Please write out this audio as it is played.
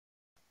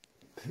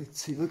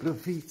Pity the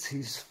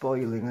graffiti's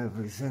spoiling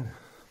everything.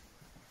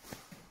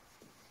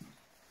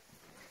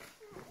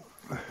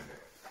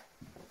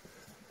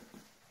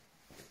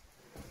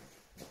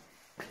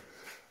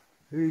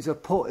 These are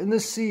put in the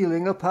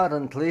ceiling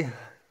apparently.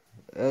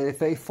 If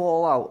they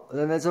fall out,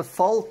 then there's a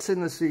fault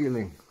in the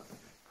ceiling.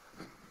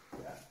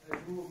 Yeah,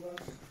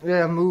 movement.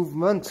 Yeah,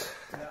 movement.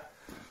 Yeah.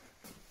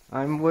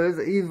 I'm with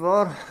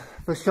Ifor,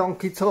 the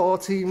Shonky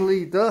Tours team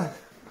leader.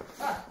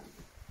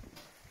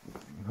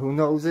 Who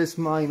knows this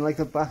mine like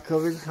the back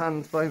of his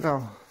hand by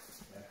now.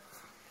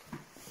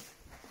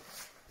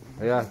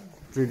 Yeah,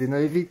 reading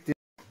a video.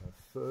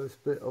 The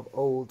first bit of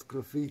old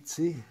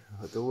graffiti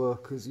that the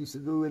workers used to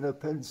do with their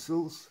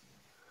pencils.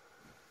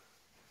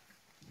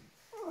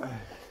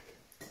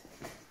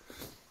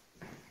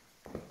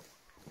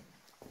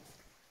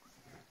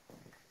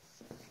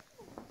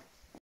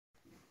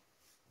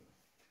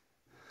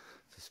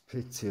 Just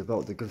pity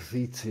about the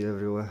graffiti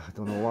everywhere. I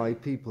don't know why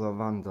people are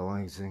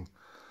vandalising,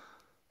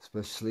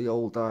 especially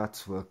old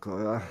artwork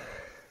like that.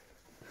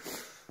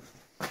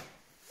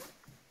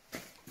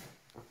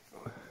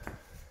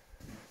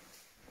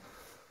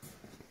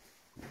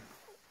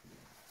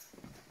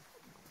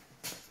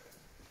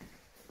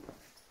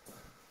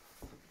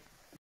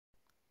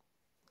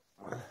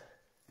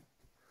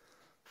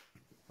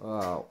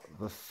 Wow,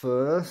 the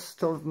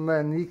first of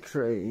many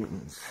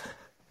cranes.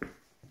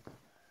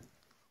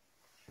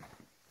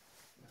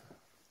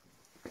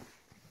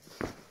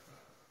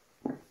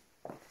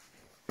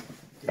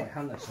 Det är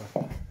han alltså.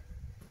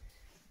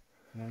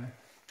 Nej.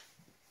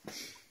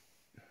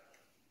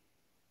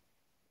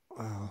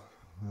 Wow,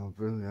 well,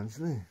 brilliant,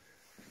 isn't it?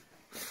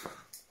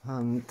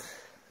 And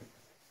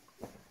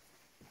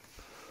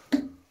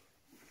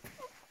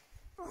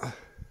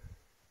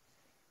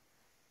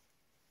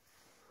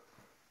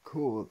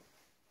cool.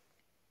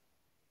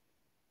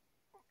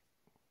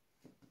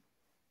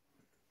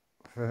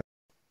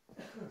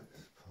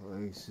 This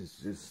place is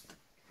just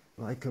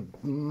like a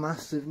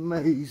massive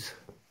maze.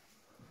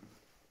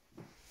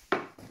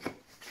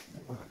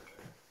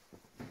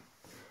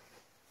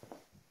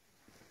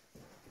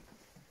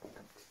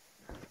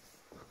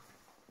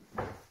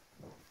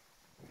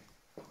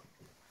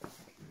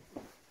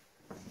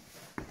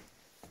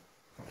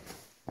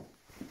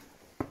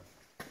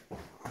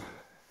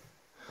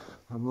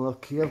 I'm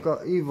lucky I've got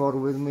Ifor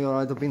with me, or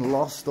I'd have been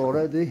lost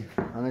already,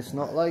 and it's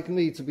not like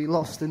me to be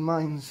lost in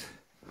mines.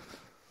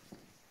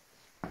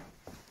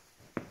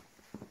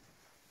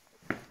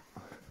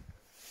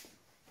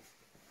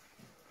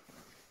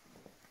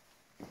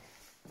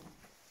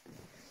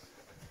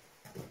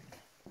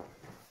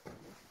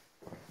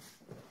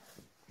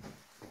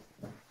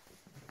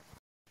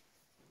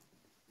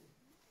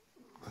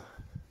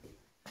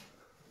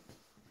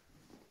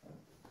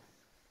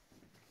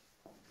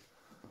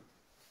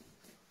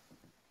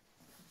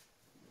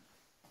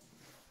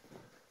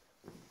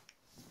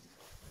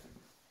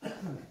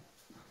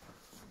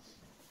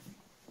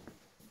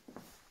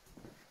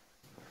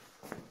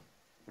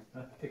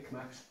 Pick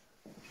Max.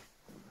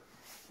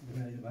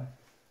 Beneden bij.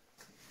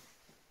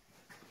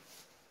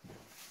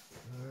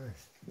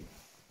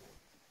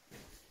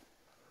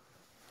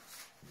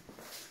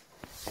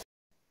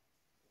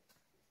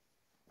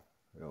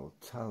 The old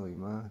tally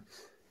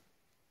marks.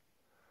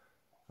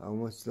 How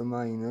much the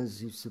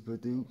miners used to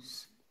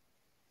produce.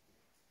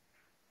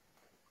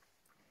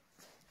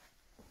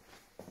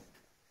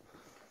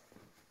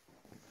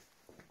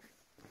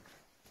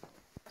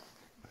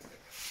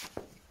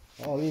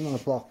 Oh, even the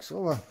blocks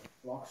over.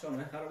 Blocks on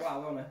it, had a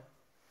wow on it.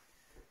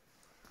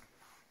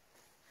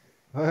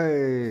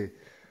 Hey,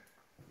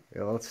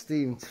 the old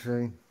steam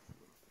train.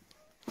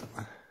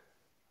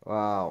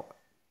 Wow,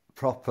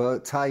 proper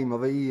time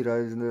of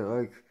era, isn't it?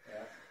 Like,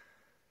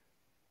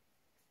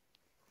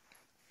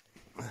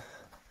 yeah.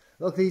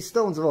 Look, these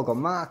stones have all got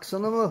marks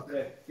on them. Look.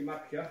 Yeah, die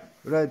mark, yeah.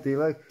 Ready,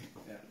 like.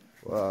 Yeah.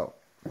 Wow.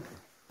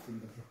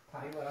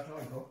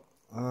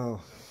 Oh.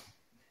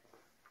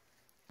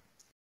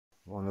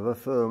 One of the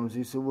firms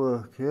used to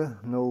work here,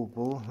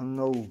 Noble and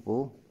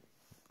Noble,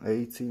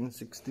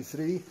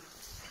 1863.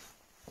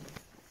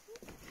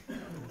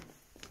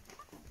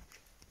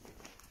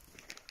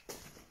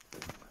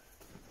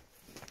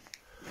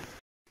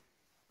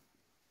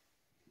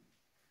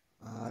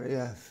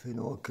 RAF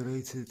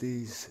inaugurated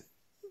these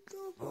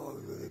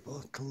with a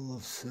bottle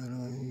of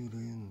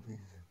Serrarian.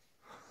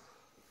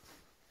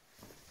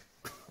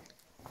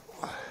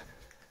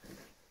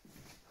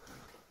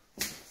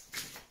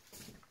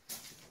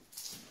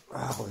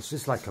 Wow, it's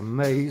just like a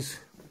maze.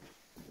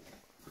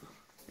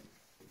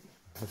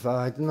 If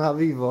I didn't have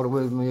Ifor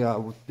with me, I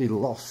would be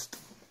lost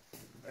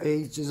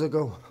ages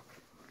ago.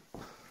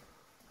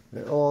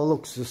 It all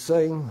looks the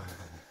same.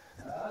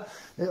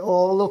 It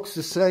all looks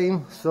the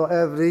same, so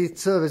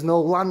there's no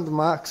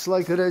landmarks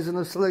like it is in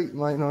a slate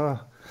mine or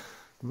a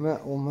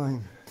metal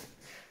mine.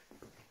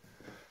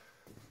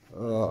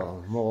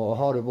 Oh, more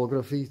horrible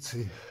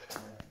graffiti.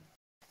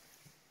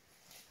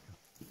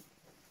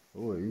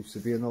 Oh, it used to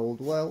be an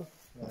old well.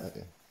 Yeah.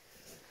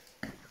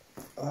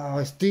 Oh,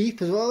 it's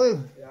deep as well.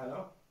 Yeah, I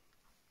know.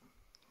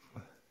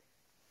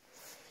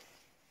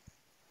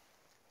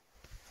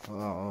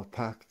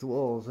 packed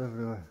walls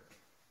everywhere.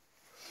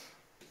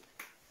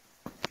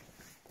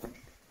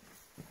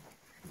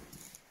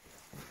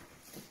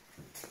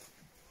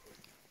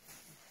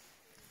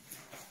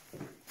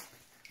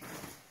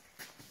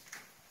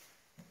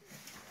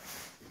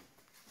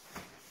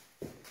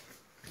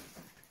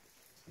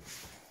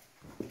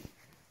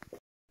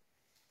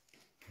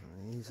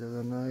 These are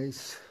the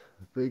nice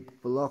big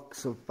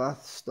blocks of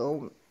bath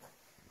stone.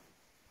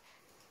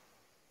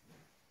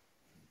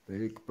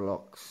 Big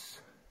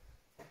blocks.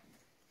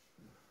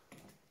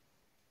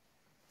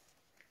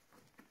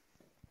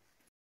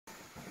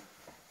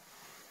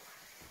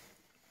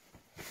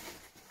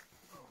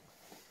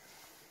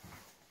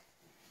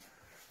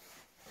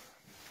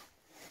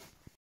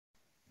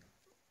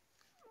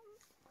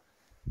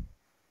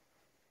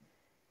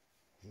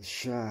 The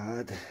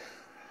shard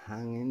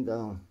hanging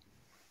down.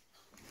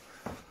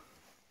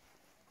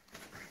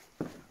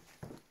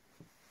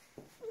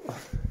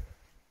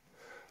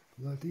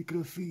 Bloody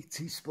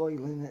graffiti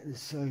spoiling it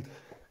this side.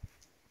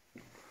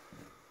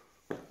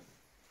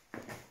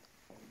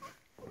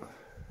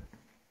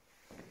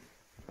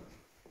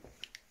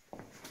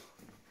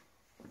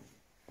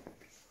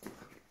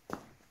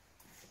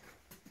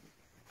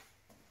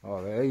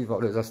 Oh, the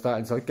Ifor are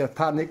starting to get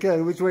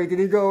panicky. Which way did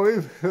he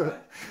go?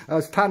 I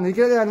was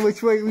panicking then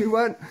which way we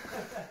went.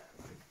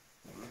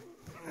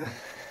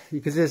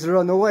 He could just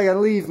run away and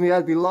leave me,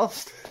 I'd be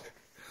lost.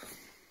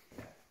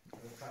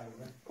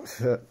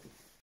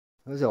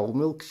 There's old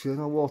milk churn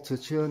or water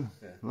churn.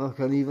 Yeah. Look,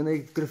 and even they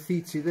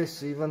graffiti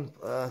this even.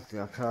 I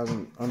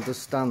can't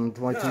understand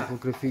why people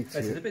graffiti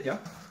it. It's a bit, yeah.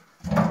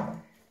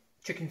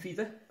 Chicken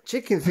feeder.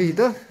 Chicken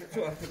feeder?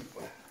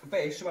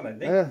 Base fan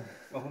yndi. Ie.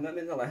 Mae hwnna'n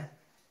mynd o le.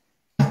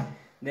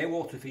 Neu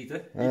water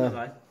feeder. Un o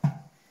ddau.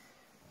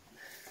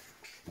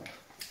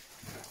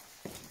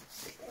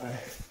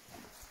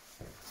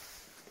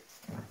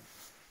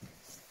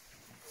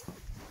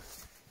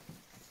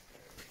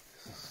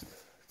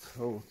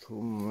 Total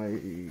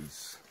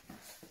maze.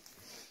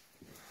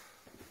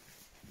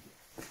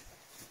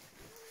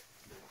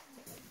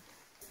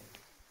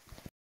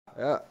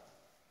 Ie.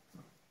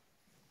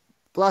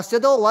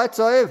 Blastiad ola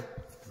eto ef.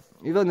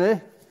 I fyny.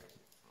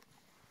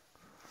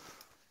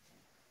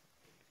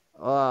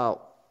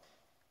 Wow.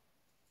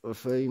 The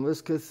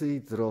famous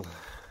cathedral.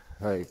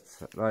 Reit,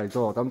 rai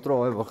dod am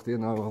dro efo chdi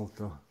yna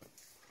weld o.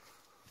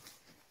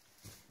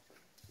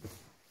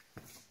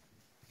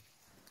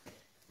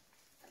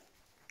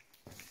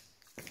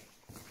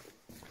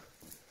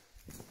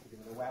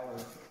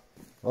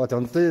 O,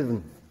 da'n dyfn.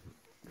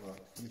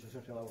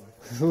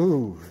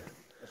 Ww.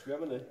 Ysbio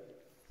am hynny.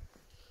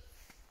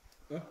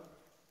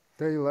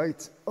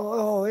 Daylight.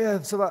 Oh,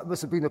 yeah, so that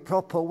must have been a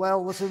proper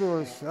well, must have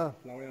it? Yeah.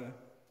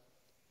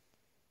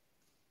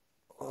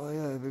 Oh,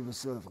 yeah, we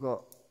must have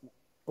got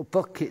a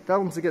bucket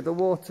down to get the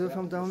water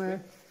from down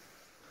there.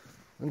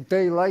 And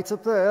daylight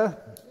up there.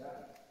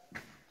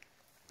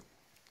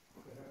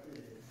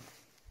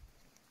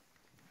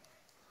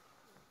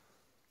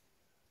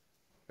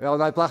 Iawn,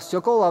 na I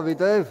blastio gola fi,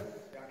 Dave.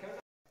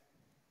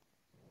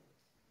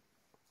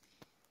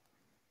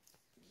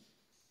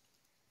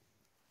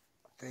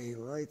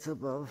 Daylight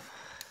above.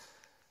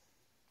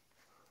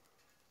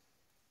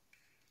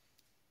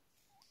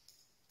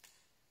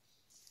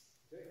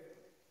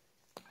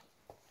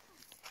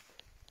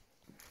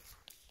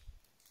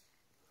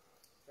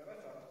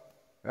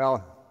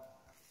 Iawn.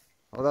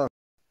 Hold on.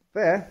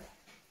 Be?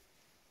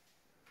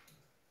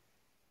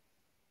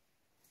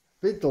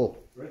 Bridle.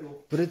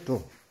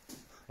 Bridle.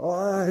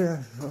 Oh,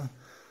 yeah.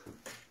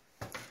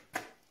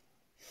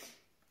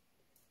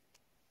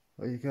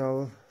 There you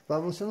go.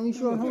 Babble selling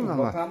sure hwnna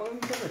ma.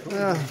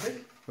 Yeah.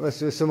 Unless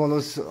there's someone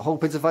who's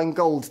hoping to find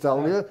gold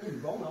down here.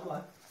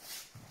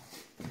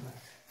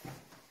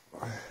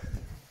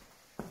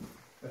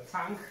 The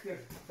tank,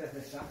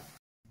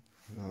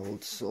 An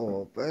old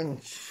saw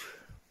bench.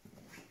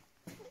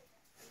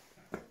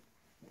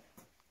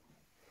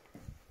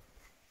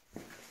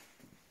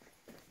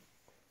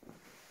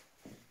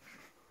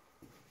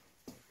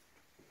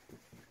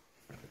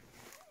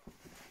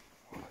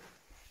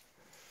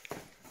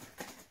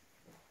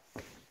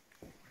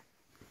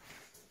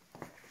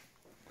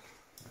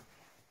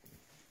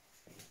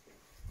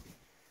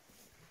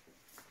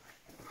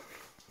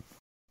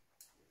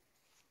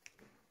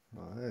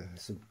 Oh, yeah,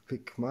 some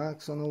pick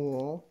marks on the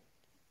wall.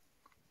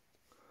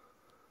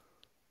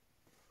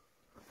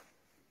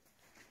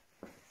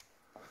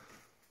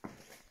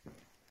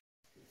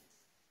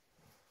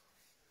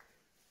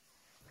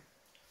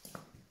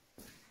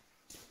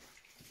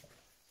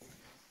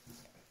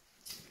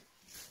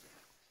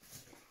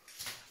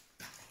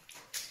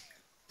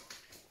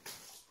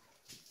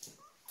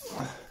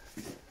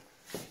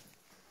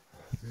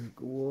 Big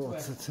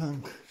water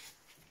tank.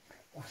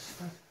 What's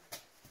that?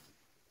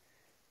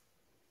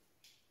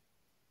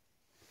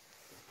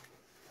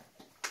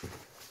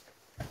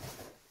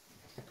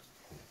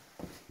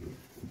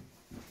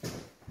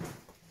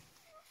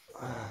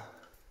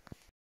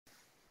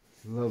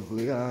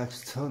 Lovely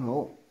arch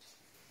tunnel.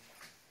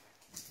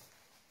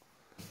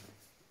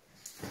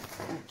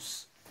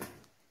 Oops.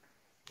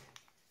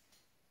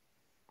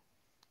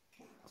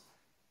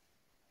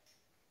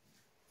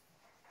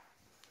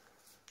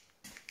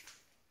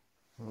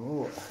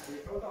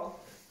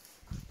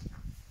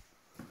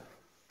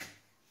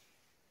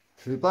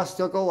 Should we blast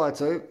your goal out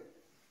too?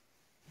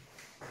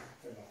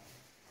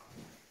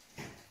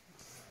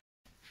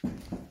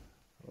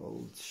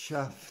 Old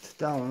shaft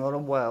down or a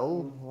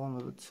well, one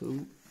of the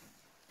two.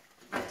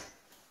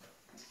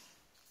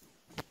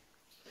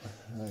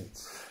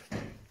 Right,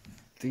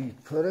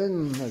 deeper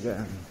in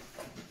again.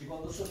 You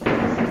want the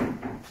submarine?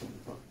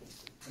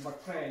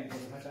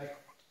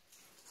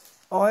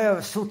 Oh yeah,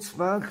 a soot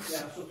mag. Yeah,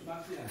 soot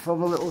mag, yeah.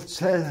 From a little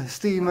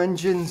steam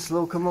engines,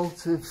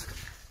 locomotives.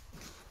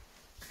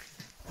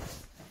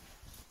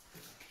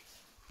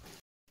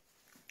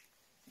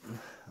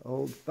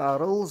 Old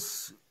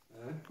barrels,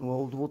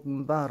 old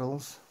wooden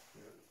barrels.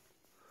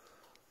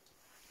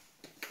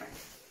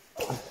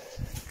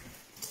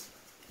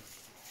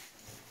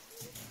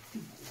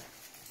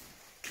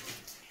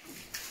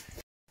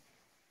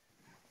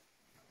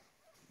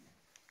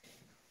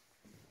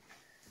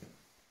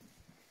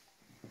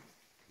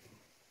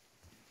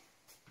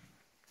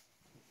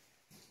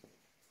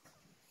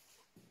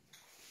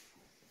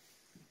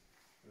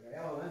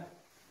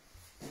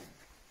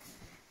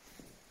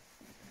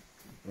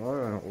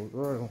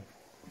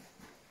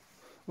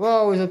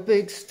 Well, it was a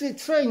big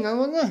train then,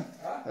 wasn't it?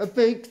 Huh? A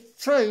big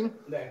train?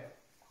 Yeah.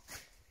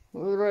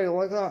 With a rail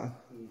like that.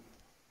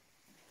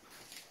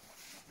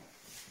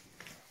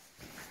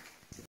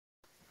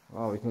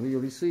 Oh, you can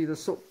really see the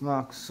soot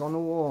marks on the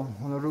wall,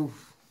 on the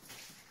roof.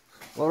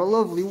 What a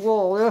lovely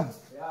wall, yeah?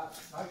 Yeah,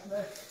 nice,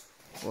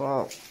 mate.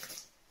 Wow.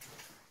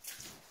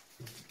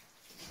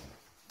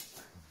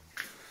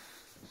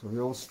 So the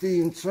old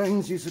steam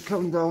trains used to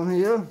come down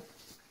here.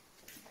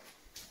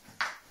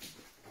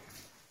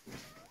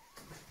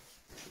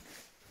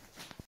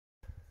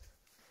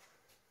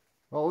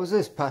 What was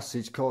this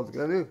passage called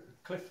again?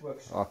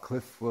 Cliffworks. Oh,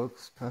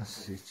 Cliffworks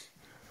Passage.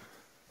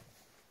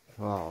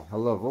 Wow, I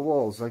love the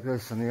walls like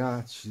this and the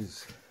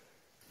arches.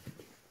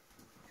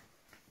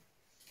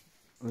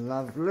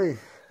 Lovely.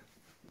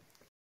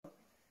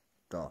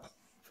 Oh,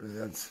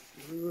 brilliant.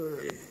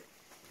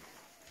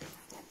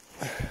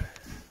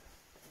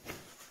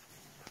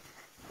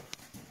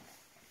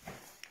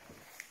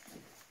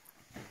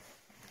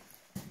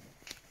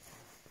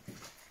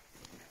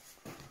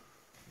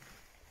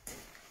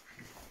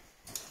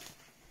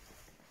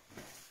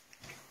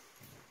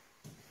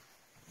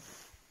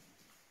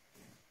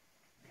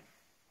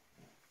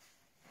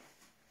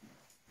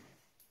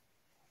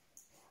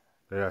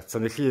 Ie,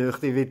 tynnu llun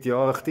chdi fideo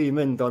o chdi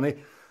mynd o'n i.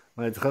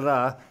 Mae'n edrych yn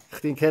dda.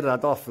 Chdi'n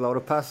cerdded off lawr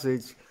y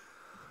passage.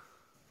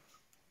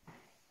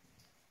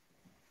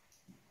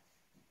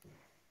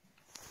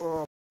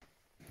 Oh.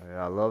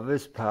 Yeah, I love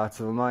this part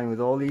of mine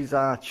with all these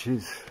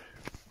arches.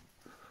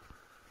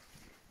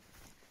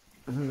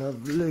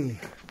 Lovely.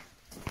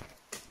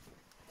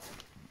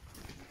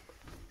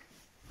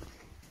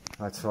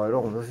 That's right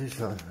on, does it,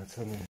 son? That's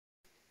on it.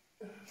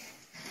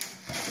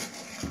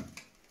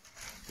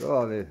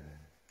 Golly.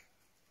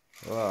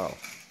 Wow.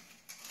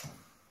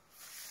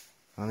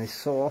 And he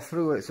saw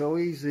through it so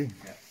easy.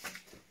 Yeah.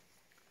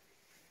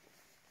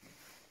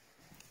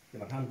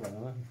 Give a hand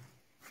run,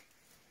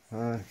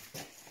 Aye.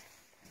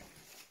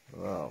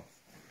 Wow.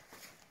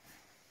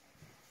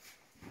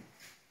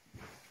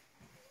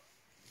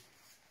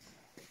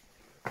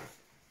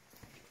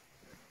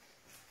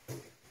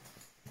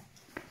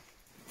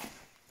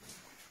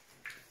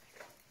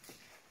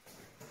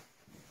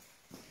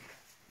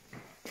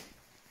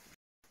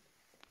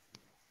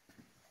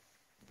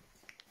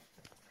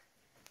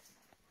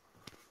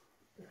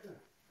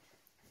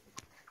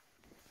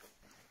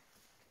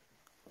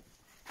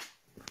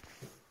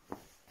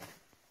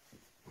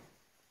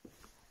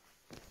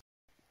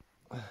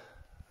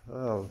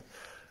 Well,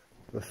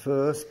 the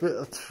first bit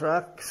of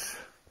tracks.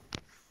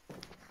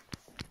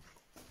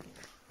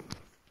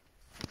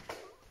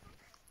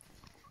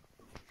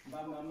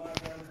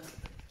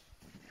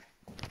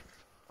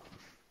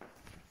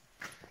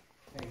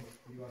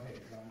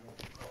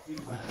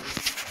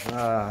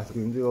 Ah,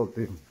 dwi'n diolch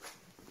dim.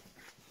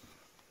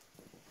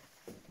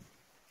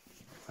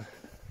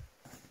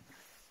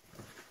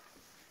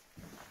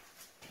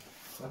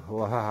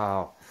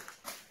 Wow.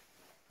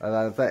 And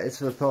I bet it's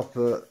the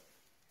proper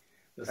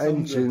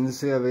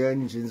engines, yeah, the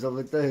engines of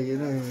the day, you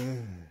know.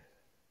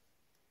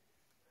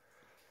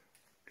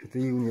 The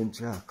Union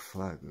Jack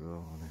flag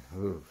on it.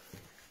 Oh.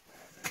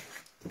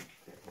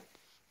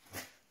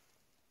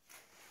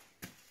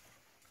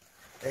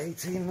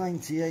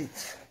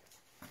 $18.98.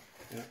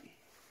 Yeah.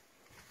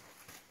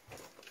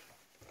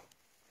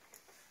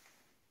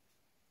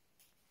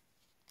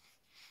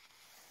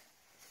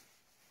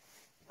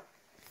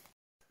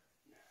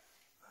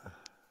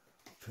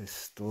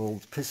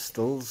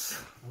 Pistols,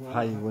 wow.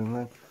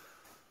 Highwayman.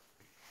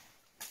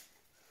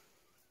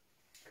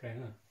 Okay,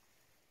 no.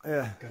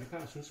 Yeah. Got a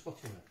person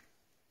spotting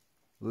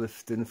it.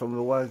 Lifting from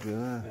the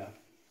wagon, yeah.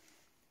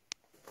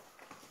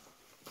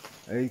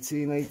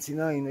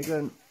 1889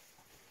 again.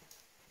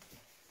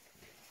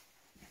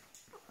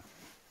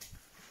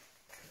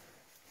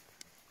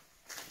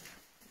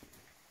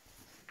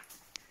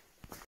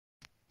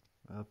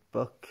 A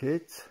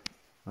bucket,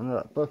 and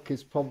that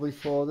bucket's probably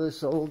for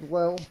this old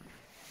well.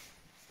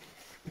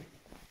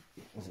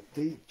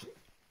 deep.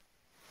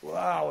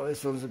 Wow,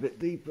 this one's a bit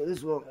deeper,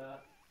 this one.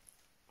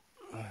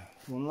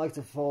 Wouldn't like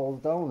to fall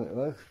down it,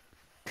 like.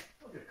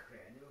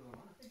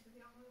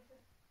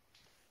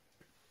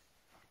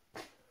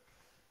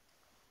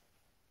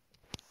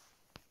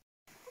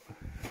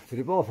 Did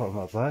you both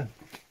have that,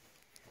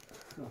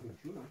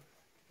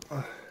 eh?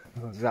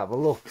 Let's have a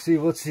look, see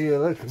what's here,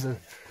 look.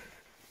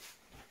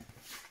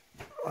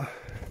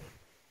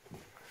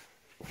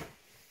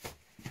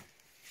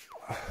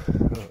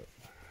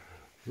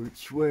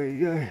 Which way,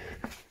 yeah?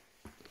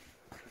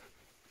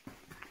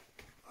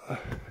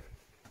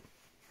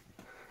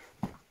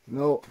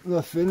 No,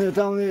 nothing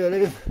down here,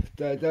 eh?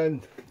 Dead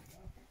end.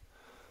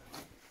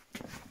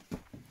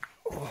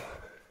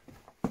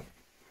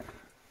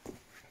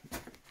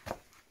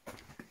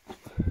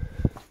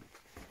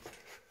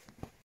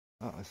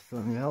 That was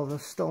funny how the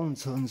stone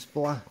turns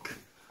black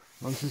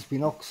once it's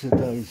been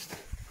oxidised.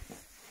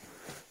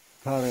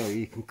 Apparently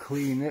you can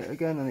clean it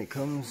again and it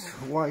comes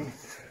white,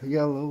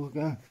 yellow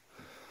again.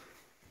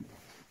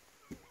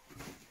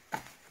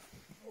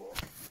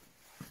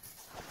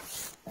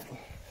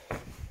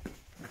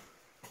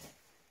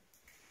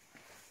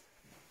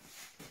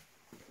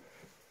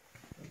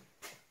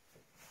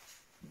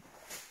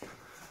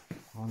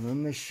 On a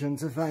mission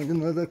to find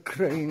another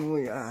crane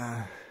we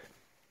are.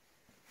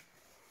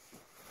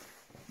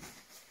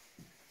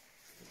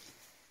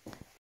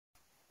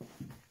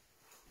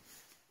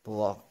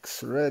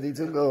 Blocks ready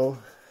to go.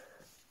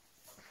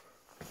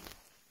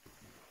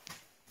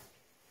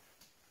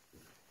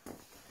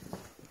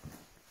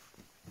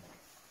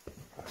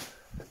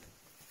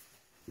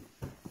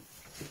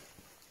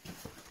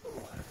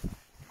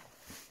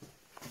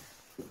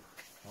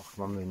 Och,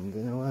 man mynd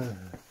i nu här.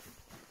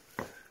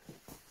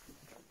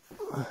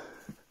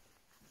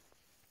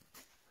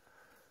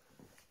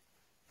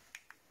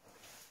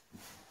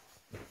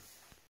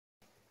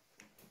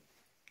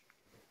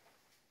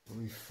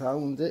 We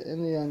found it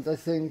in the end, I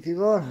think,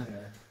 Ifor.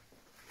 Yeah.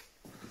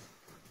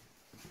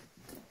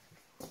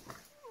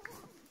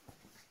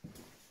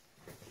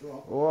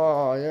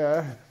 Wow,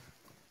 yeah.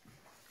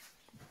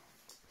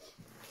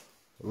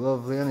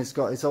 Lovely, and it's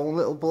got its own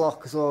little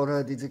blocks all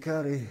ready to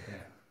carry.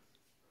 Yeah.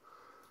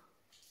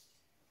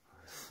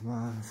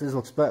 Man, this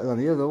looks better than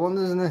the other one,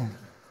 doesn't it?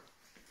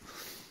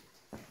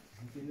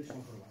 I've been this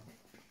one for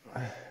a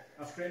while.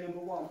 That's crane number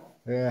 1.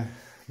 Yeah,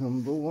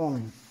 number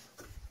 1.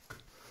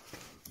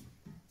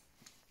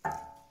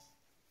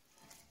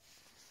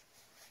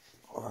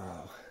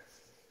 Wow.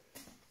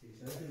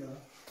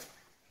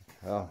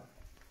 Ja.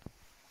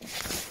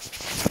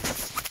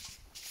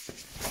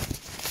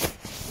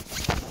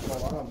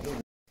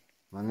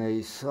 Man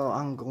är så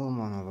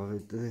angående vad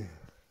vet du.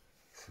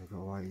 Så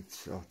går white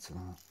shot.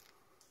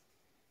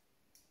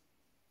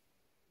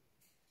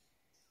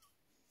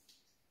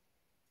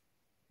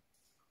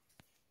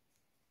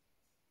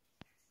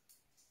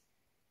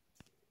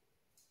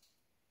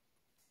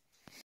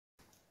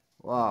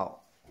 Wow.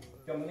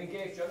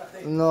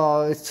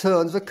 No, it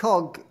turns the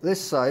cog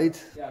this side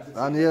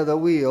and the other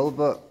wheel,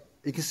 but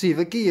you can see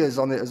the gears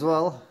on it as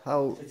well.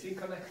 How? So ti'n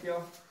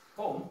connectio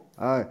hwn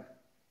Aye.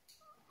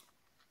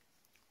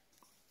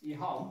 I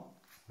hon.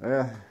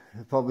 Yeah,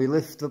 you probably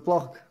lift the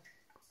block.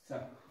 So,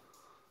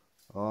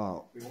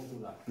 Oh. we won't do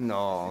that.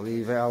 No,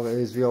 leave it out. It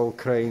is the old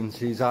crane.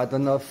 She's had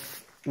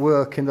enough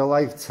work in her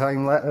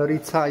lifetime. Let her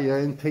retire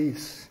in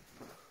peace.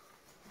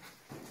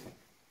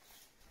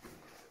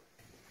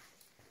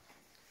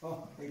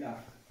 Oh, wait now.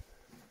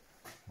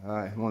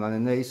 Right, ma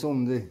hwnna'n neis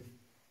hwndi.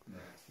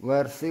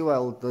 Werth I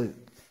weld I.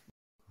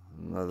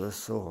 Another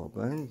saw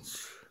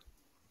bench.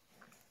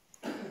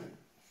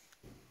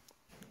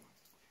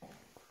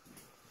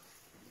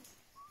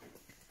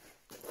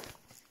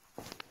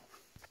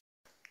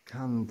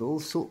 Candle,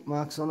 soot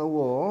marks on the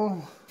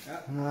wall. Yeah.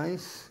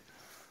 Nice.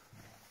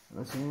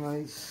 That's a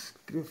nice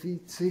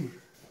graffiti.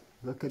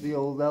 Look at the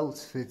old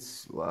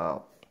outfits.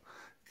 Wow.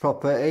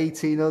 Proper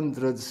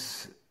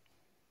 1800s.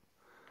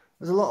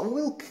 There's a lot of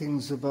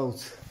Wilkins about,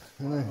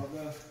 isn't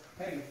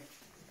there?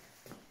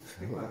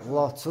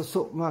 Lots of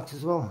soot marks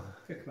as well.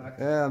 Pick mark.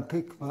 Yeah, and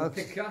pick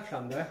marks. Pick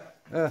allan de.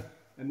 Yeah.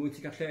 A mwyn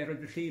ti'n gallu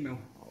roed y lli mewn.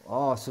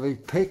 Oh, so they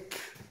pick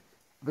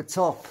the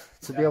top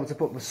to be able to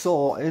put the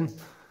saw in,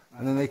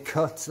 and then they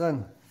cut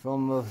then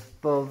from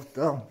above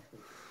down.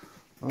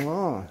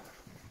 Oh.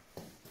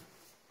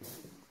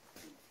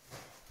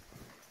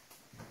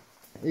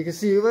 You can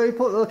see where you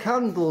put the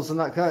candles and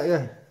that, can't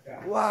you?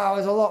 Yeah. Wow,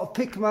 there's a lot of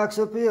pick marks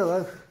up here,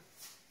 look.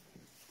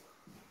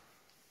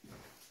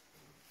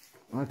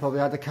 I probably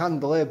had a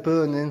candle here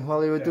burning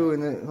while you were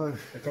doing it. Look.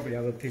 They probably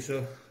have a piece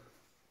of...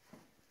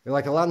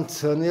 Like a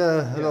lantern,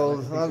 yeah, an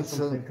old like a piece of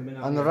something lantern, coming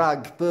out, and a yeah.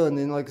 rag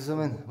burning like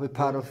something, with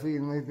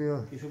paraffin maybe.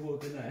 Or... Piece of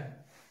wood in there.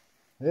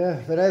 Yeah,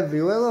 they're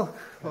everywhere, look,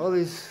 all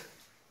these.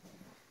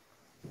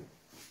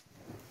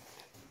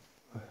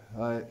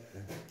 Right.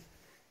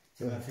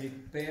 So that's the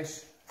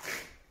base,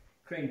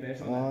 crane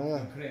base on Oh, there.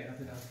 yeah. Crane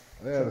after that.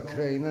 Yeah, the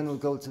crane then will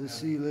go to the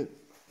ceiling.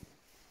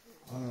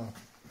 Oh.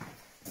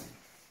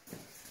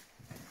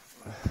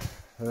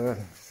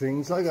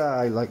 Things like that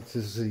I like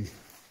to see.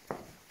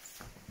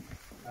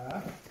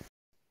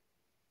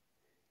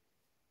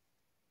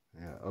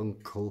 Yeah,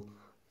 Uncle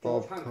George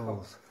Bob Hancock.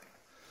 calls.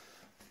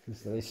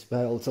 Because they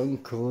spelled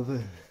uncle of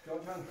it.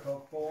 George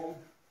Hancock, born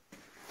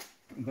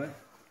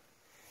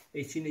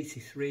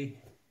 1883.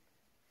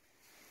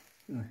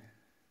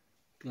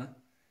 Glad.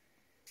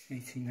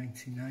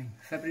 1899.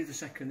 February the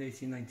 2nd,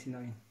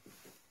 1899.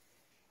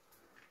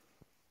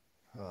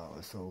 Oh,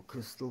 it's all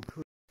crystal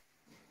clear.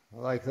 I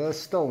like those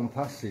stone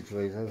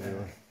passageways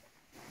everywhere.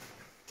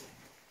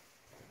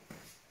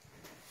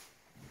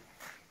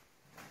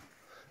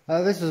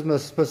 This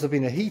was supposed to have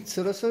been a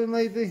heater or something,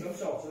 maybe. Some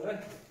sort of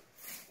it.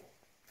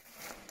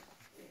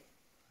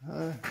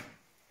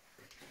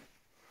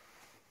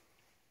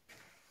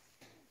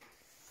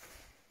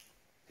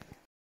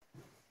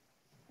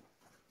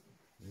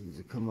 These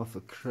have come off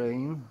a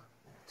crane.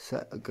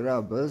 Set of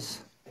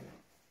grabbers.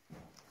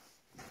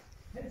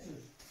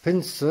 Pincers.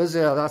 Pincers,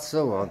 yeah, that's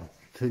the one.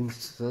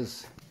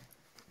 Pincers.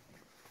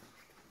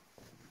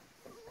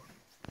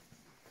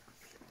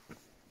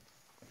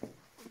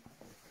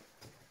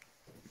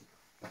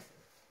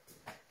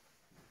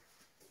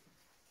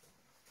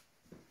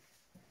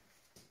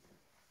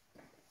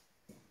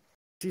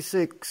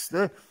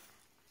 there.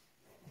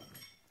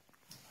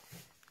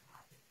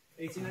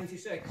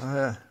 1896. Oh,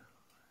 yeah.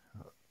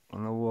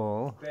 On the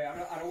wall.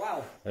 Yeah, on a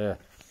well. Yeah.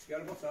 You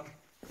got a button.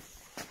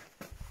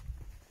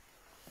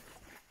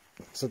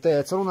 So there,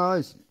 it's all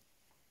nice.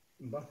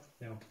 No.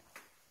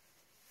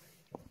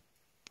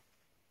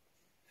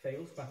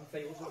 Fails, battle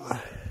fails.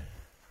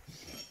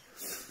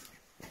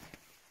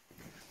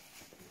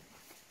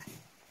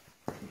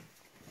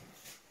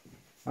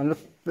 And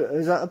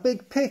is that a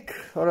big pick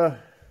or a?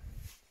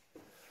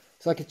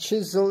 It's like a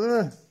chisel,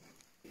 isn't it?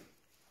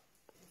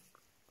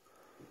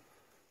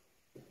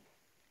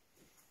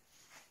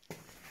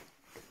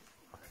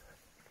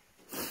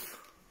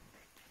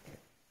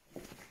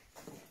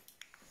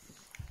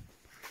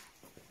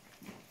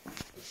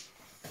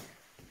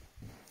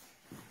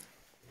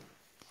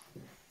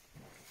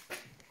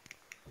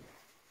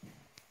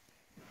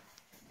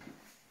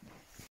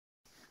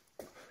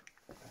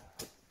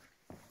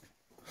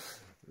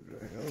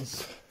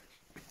 Rails.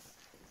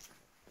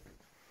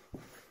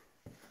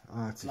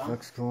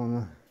 Artifacts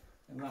corner.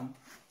 Lamp.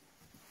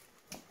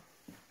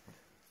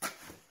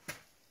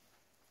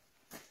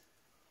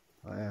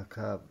 Fire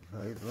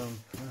carbide lamp.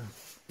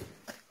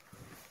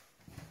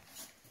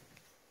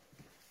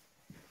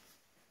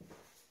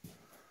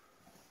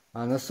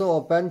 And a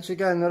saw bench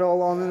again, they're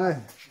all on, isn't it?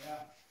 Yeah.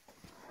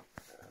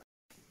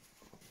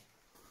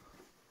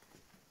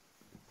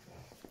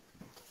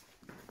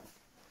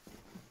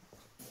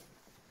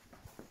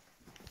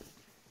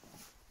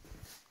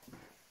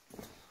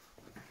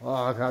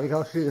 Oh, ga i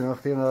cael llun o'ch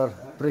di yn o'r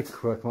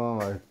brickwork ma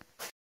mai.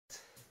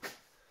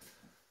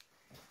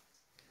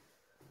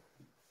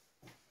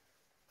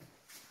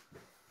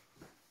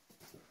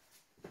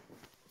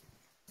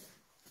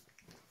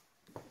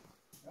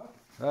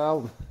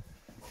 Wel.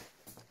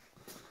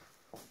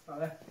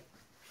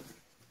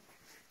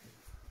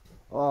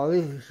 O,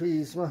 di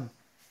rhys ma.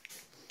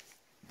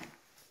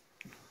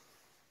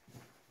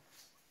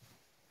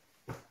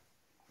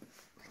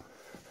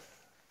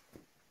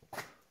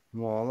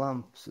 More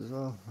lamps as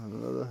well.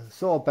 And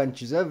saw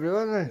benches everywhere,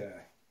 aren't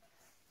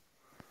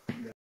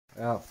they?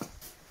 Yeah.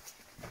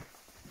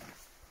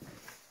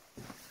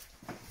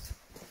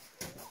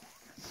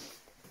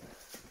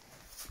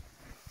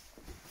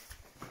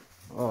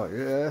 Oh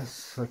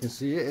yes, I can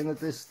see it in the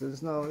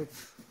distance now.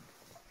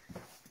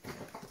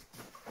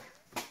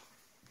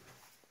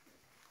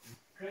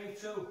 Crane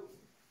 2.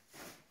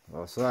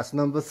 Oh, so that's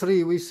number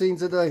 3 we've seen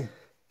today.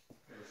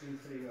 We've seen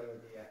 3 already,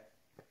 yeah.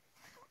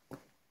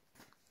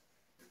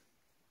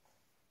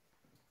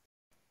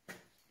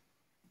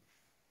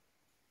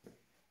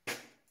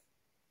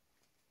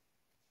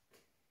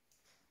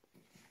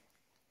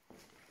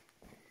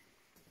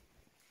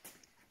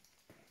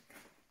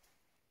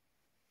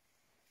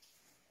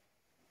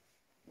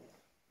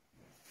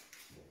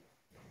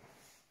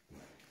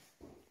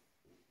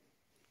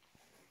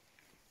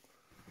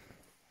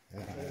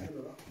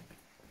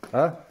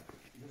 Huh?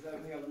 Does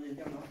everything else need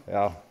down now?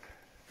 Ja.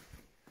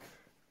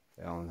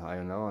 Ja, men har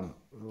ju någon.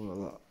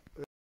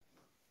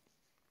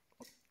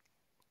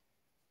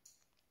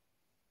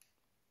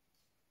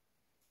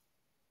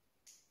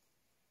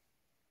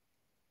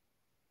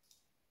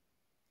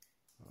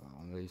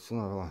 Ja, lyser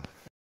då.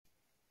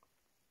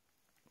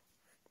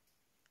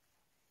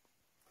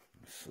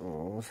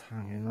 So,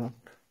 hanging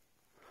up.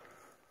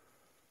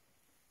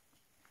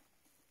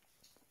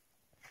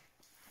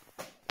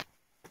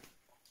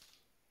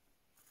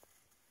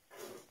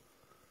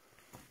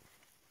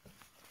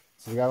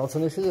 Så vi har alltså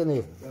nyss i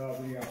nu. Ja,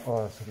 det är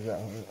Ja, så det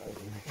är.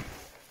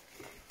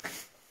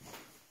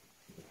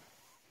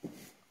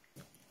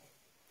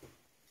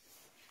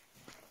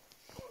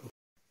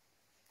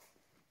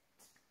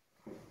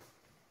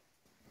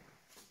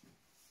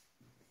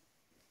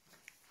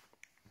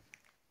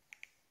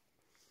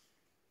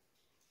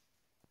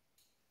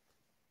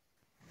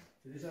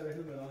 det så vi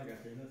hur med alla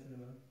grejer nu så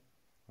det.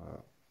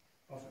 Ja.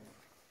 Awesome.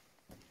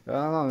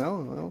 Ja,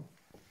 ja.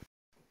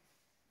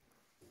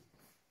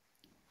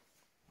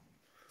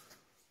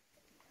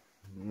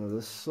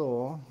 Another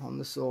saw on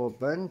the saw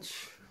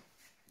bench.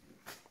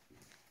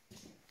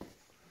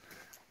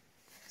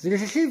 Ti'n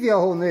gallu llifio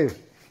hwn i?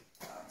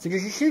 Ti'n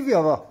gallu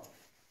llifio fo?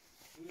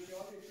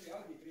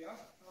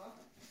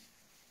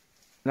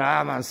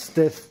 Na, mae'n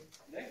stiff.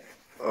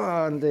 O,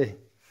 yndi.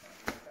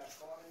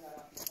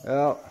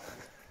 Iawn.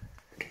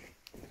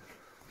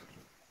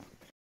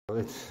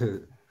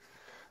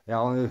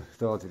 Iawn i,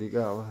 dod wedi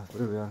gael,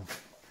 briliant.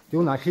 Di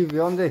hwnna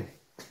llifio, yndi?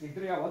 Dwi'n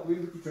drio fo,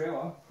 dwi'n wedi trio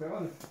fo. Trio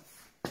fo.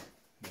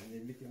 Mae'n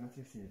mynd i'w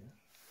ateb sydd.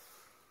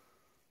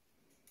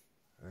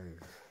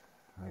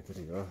 Mae'n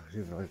drio,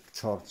 llifio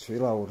torch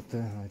i lawr,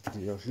 de. Mae'n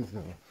drio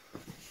llifio fo.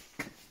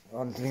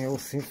 Ond dwi'n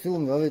wrthi'n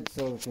ffilmio fyd,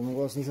 so dwi'n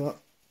gwybod sy'n so.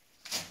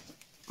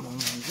 Mae'n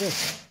mynd i.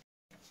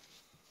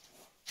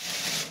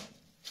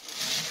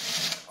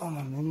 O,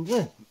 mae'n mynd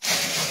i.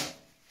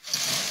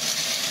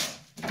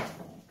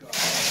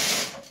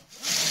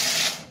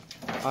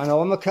 I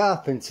know I'm a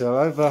carpenter,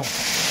 right, but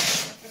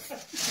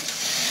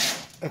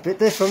a bit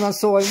different than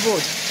sawing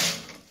wood.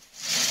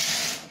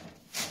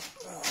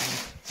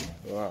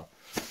 Wow.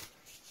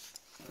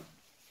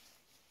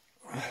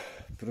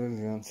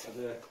 Brilliant.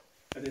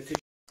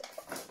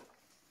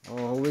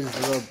 Always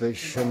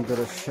rubbish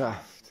under a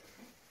shaft.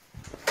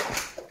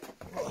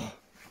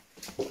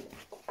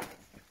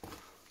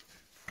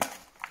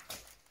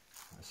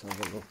 Let's have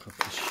a look at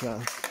the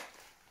shaft.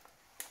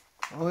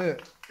 Oh yeah,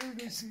 you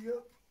can see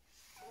it.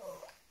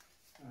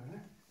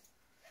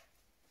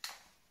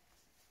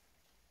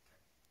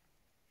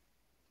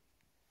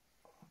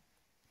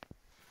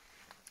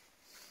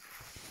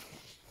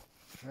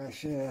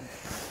 Fresh air.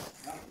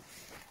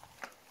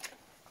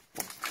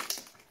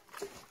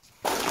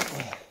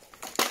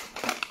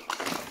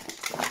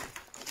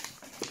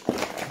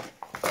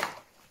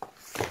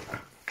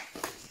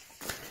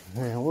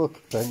 Yeah,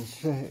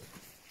 workbench.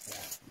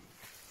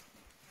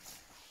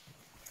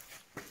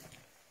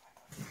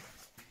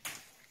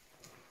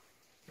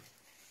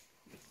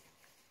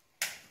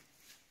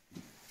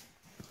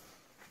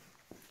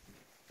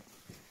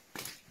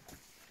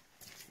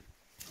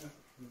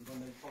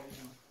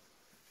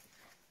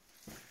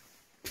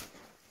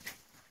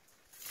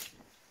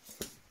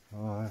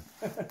 Alright.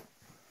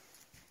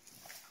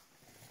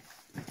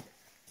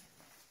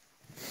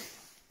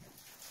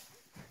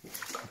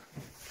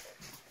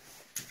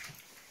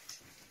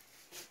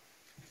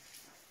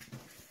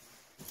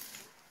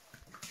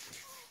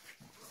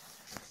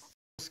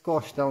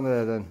 Squash down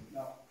there then.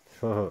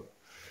 No.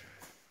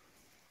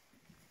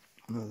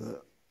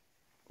 Another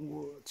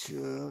wood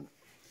churn.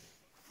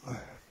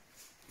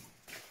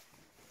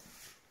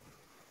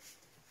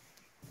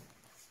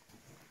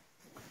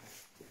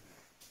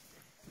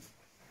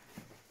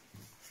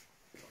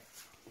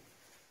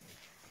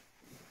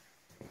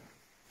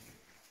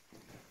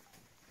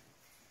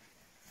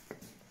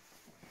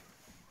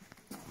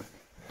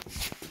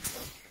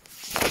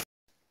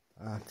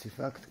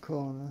 Artifact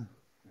corner.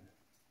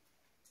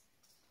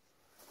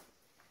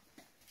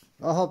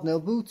 A hobnail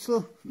boots,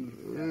 look.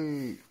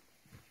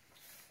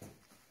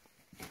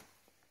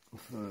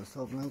 First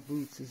hobnail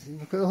boots, is he?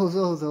 Look at all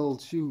those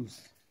old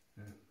shoes.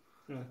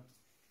 Yeah.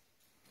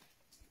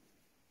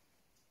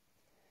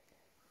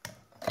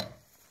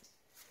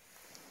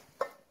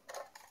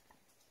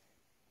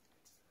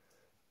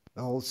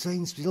 Old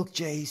Sainsbury, look,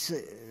 Jay,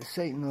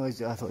 Saint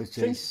Noise, I thought it was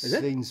Jay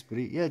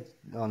Sainsbury. Yeah,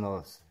 oh no,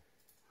 it's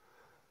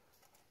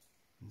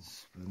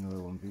another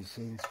one, be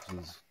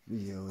Sainsbury's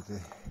video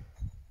there.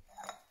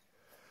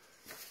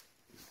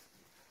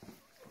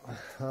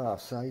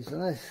 Half size,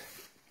 isn't it?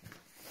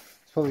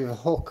 It's probably a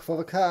hook for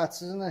the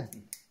carts, isn't it?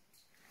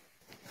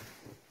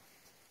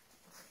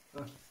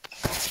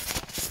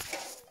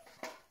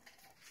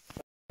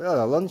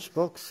 Yeah, a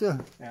lunchbox, yeah.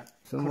 Yeah.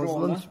 Someone's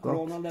lunchbox.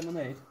 Corona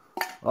lemonade.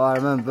 Oh, I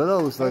remember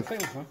those, like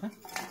One, huh?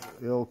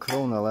 the old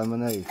Corona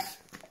lemonade.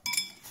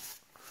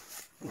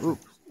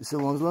 Oops,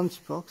 someone's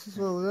lunchbox as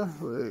well, yeah.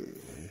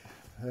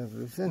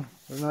 Everything.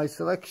 A nice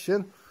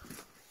selection.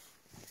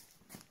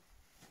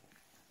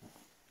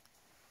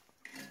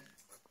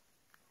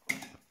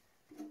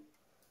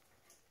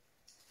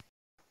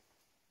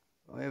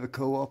 I have a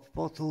co-op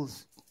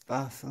bottles,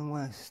 Bath and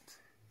West.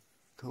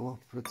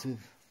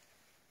 Cooperative.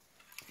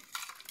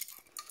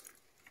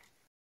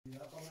 Yeah,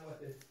 on there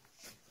with it.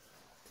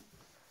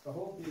 So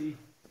hopefully,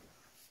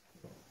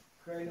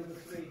 crane number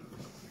 3.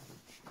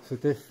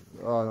 It's a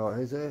oh no,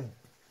 is it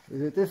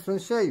a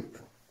different shape?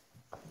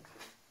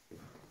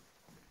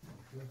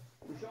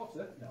 The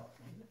shorter? No.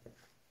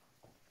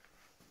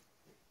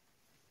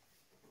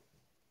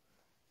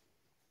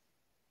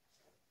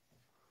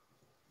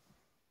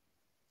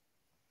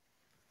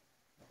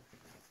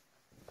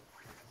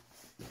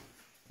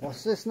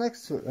 What's this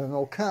next to it? An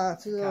old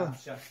cart, is it? Cart,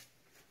 yeah.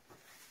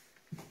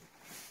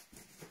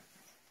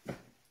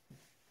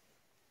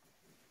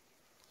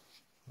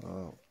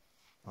 Oh,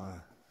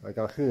 I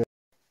got here.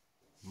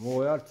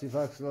 More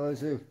artifacts like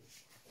this.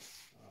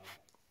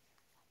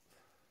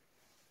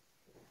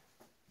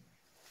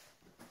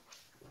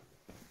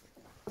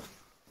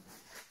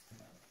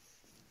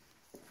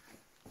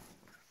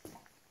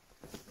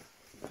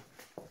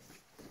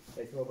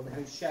 ddod bod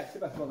yn shed i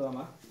beth bod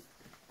yma.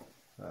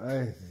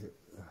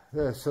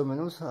 Yeah, some of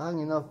them's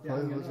hanging up. Yeah,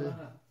 Was it?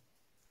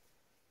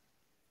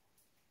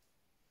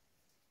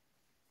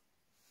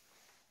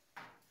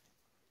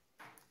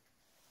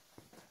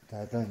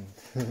 Dead end.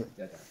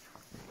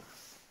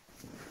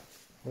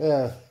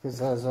 Yeah, because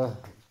there's a...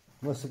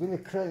 Must have been a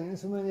crane or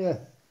something, yeah.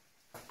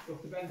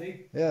 Up to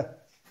bendy? Yeah,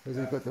 because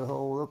they've got the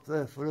hole up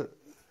there for it.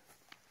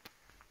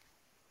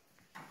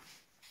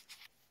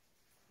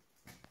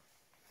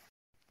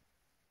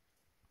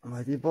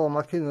 Mae di bod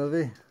ma cyn o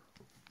fi.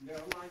 No,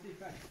 mind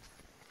defect.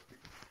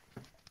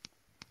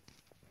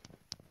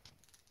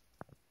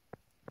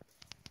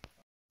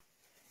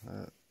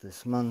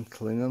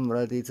 Dismantling them,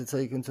 ready to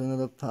take them to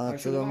another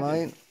part of the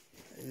mine.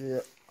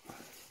 Yeah.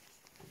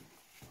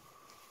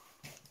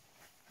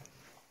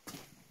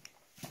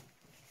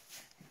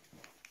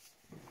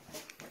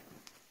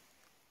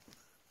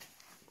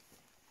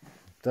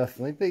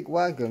 Definitely big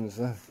wagons,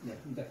 Yeah,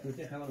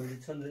 definitely. How long did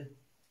it turn the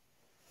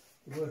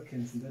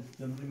workings and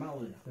the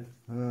mallet?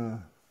 Right.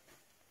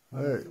 I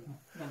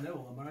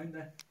know, I'm around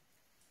there.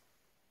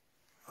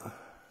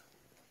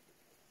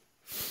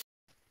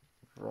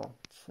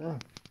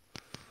 Right.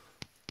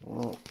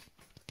 Well.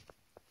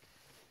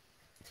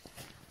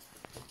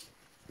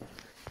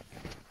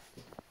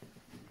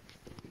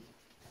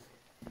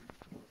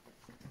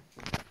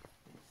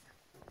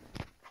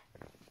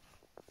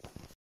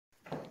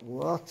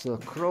 What a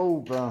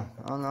crowbar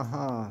and a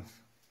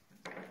half.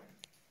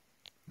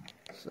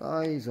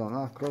 Size on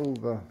that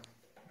crowbar.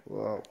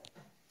 Wow.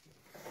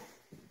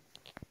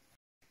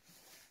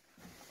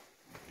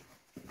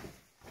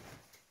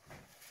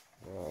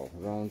 Wow,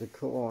 round the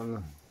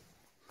corner.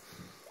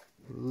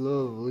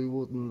 Lovely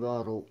wooden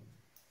barrel.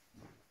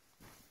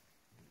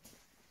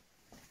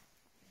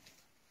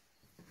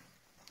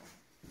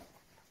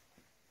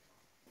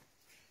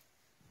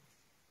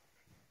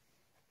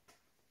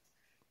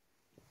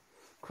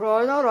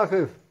 Crying out,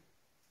 Akif.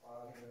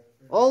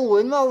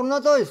 Olwyn mawr na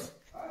does?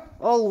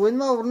 Olwyn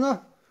mawr na.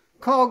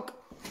 Cog.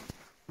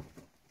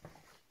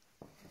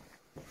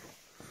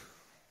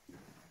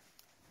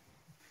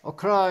 O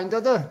crying,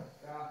 dad e?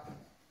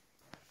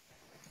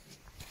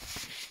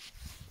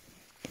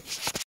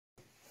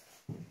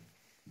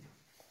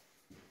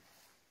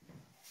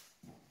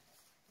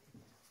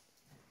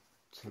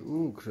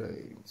 Two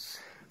cranes.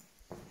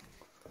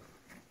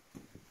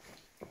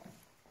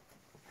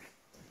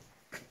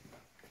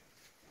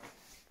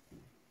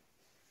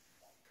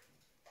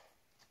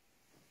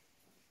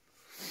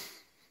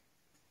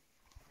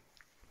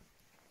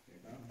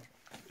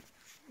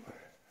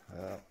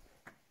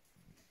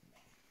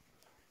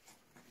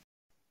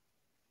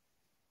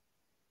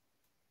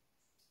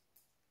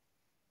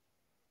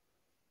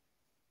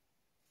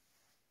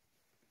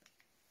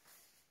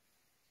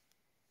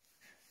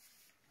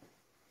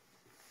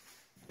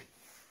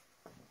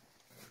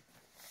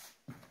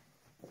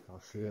 I'll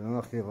see you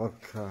enough efo'r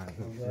cae.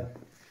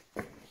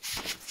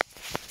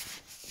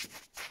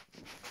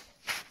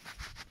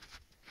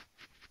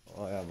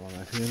 Oh yeah, man,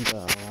 I think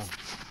that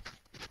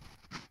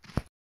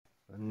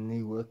a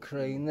newer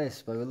crane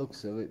this by the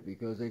looks of it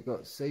because they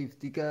got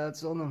safety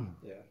guards on them.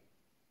 Yeah.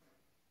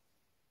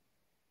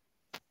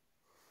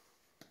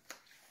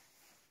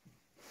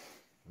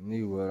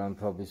 Newer and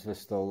probably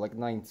still like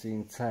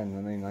 1910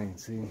 and then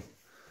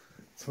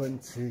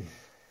 1920.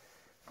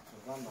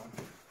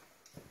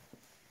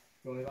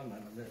 Only one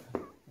man,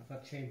 I've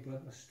had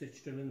chamber, a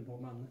stitch drill in the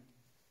boat man.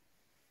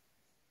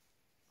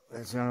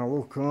 Let's have a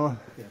look, huh?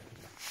 Yeah.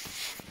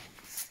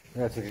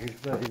 That's a good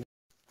day.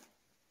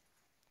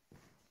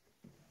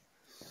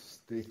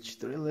 Stitch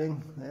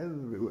drilling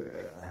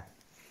everywhere.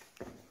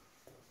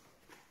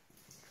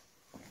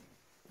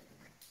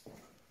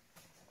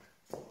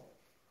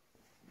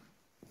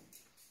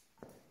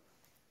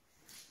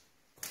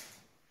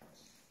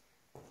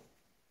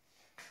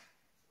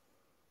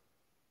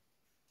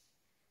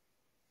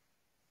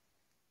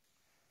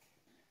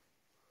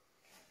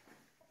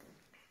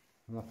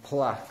 And a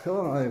plaque,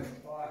 haven't I?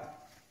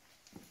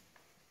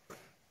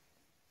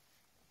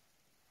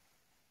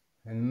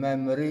 In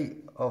memory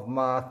of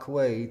Mark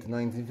Wade,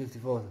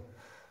 1954,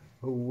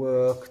 who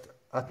worked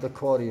at the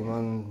Quarry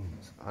and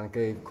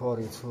gave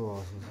Quarry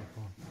Tours.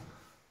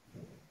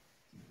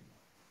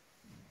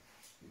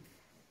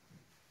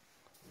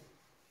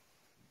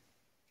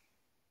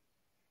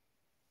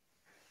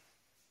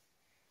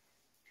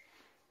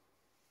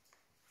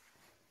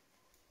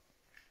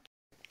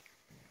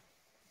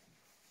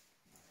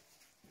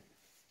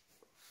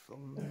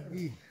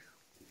 Maybe.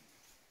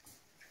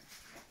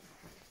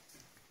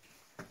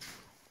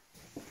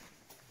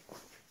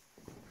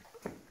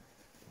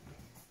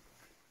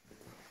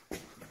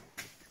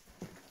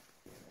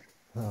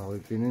 Oh,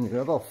 we've been in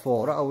here about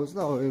 4 hours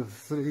now,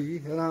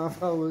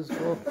 3.5 hours.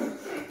 So.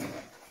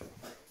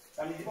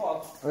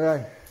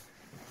 Yeah.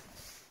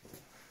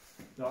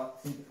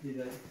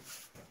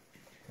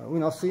 We've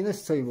not seen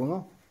this table,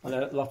 no?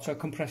 And lots of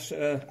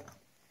compressor,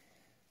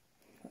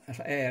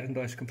 air and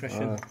noise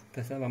compression,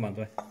 pethau yma man,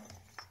 dwi.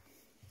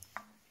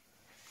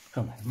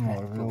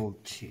 More of an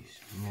old cheese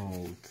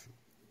mould.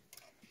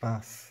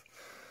 bath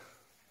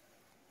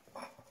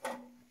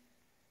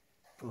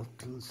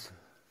bottles.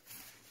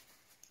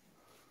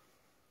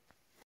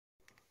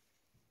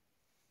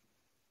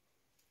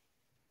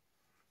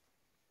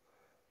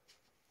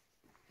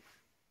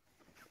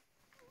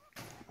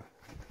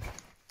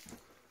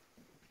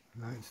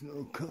 Nice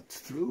no cuts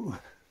through.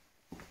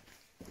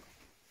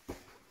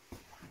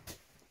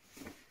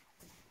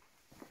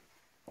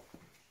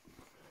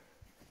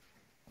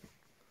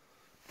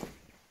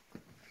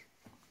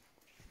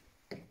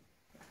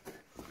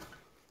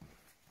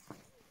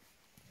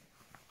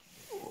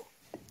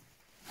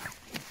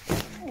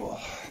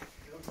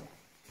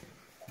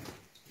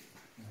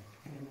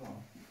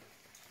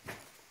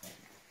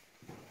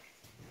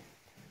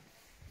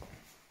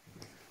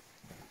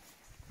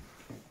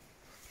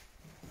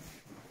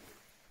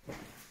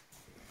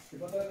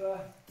 Got the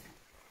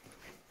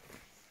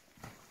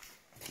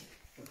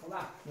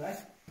collapse, right?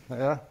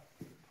 Yeah.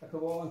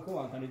 Come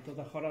on, can you put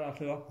the horror out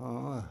here?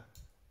 Oh.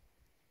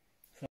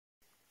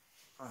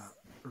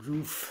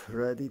 Roof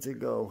ready to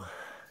go.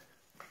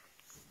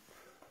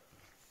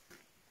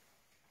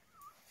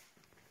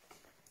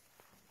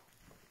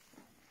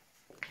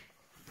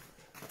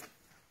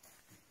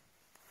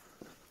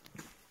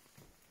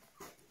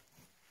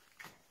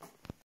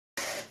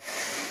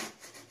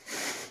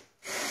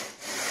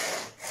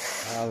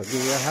 I'll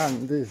give you a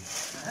hand, dude.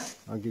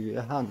 I'll give you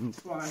a hand.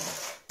 Go on.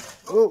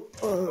 Oh,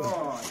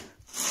 Oh.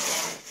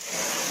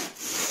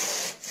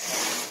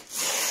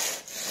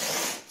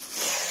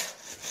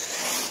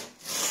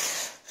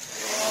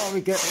 Oh, we're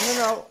getting it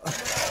out.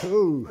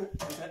 Ooh.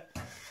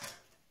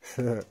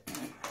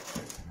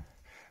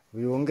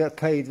 We won't get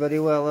paid very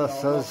well,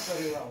 us. No, not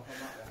very well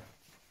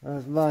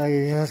from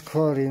that, That's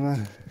Quarry,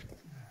 man.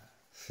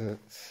 So.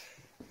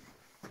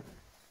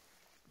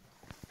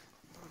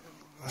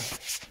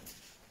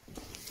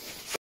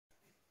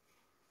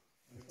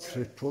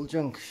 Triple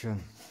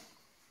junction.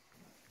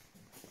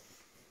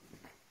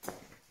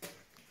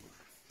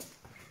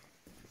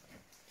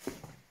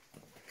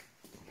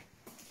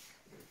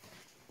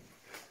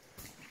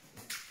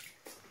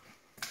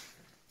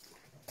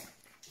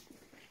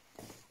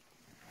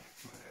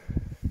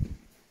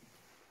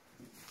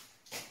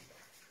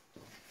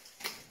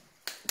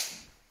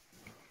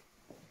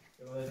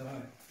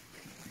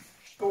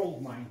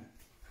 Gold mine.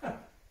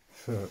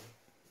 So.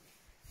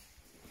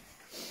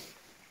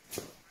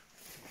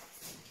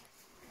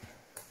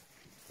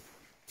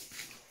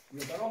 You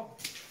better?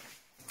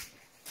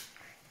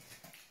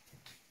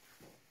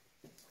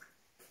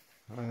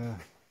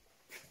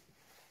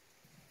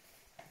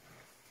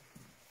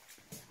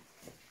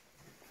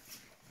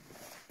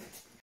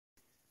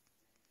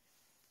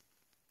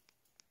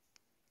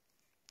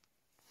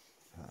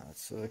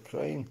 That's a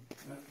crane.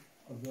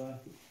 Of the...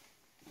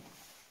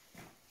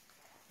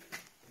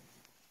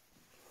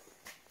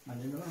 I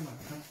didn't know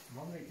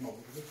one make more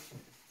of this.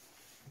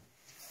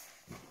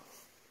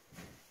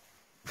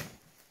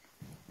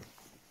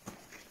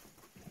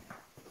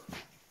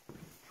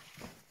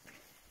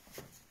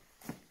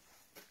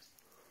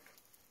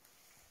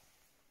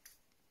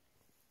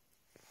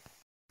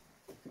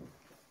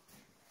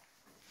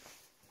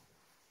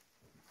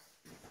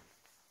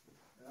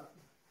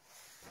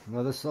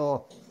 Another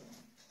saw.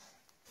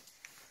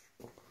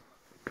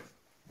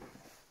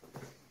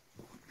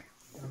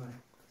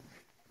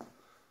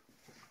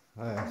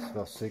 It's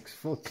about 6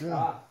 foot. Yeah.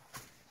 Ah.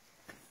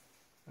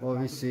 What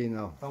have we seen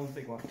now? Found a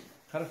big one.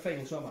 Had a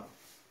fail summer.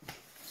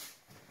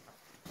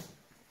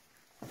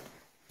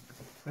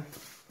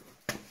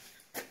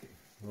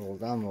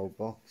 Old ammo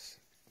box.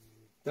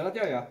 Did I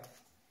tell ya?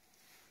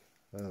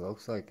 It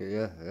looks like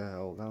it, yeah,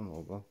 old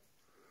ammo box.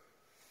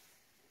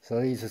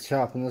 So these are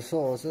sharpening the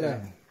saws, are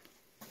they?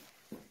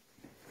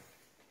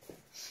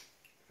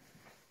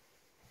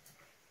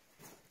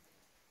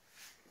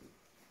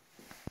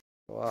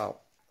 Wow.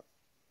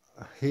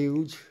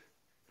 Huge.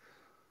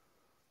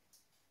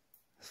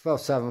 It's about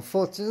 7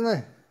 foot, isn't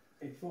it?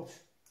 8 foot.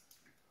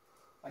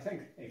 I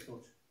think 8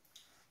 foot.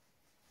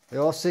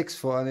 You're 6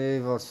 foot on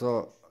Ifor,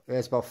 so yeah,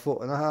 it's about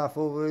 1.5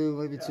 foot over you,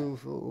 maybe 2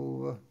 foot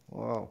over.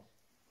 Wow.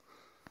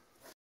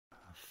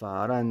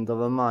 Far end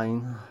of a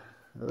mine.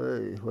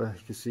 Where you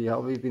can see how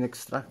we've been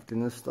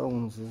extracting the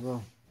stones as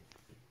well.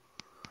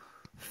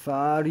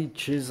 Far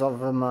reaches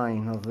of a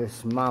mine, of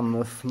this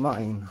mammoth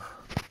mine.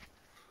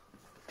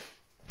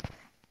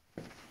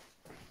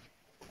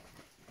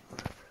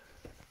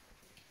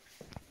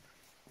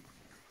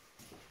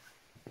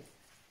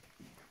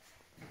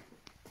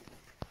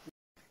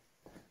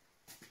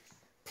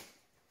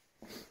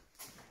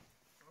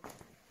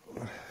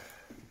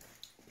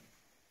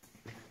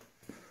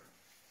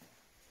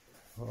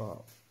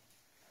 Wow.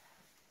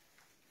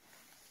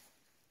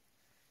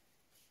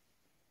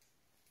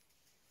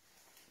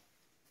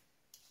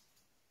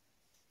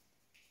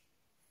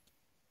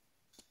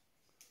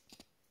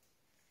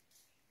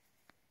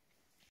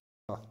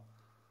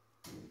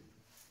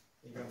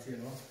 You can't see it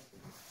all.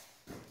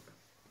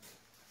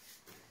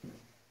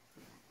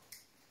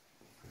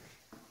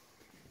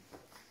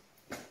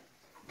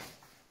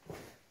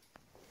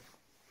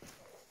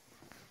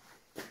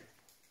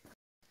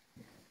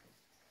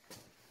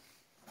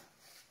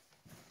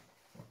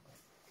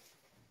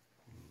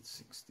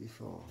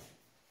 64.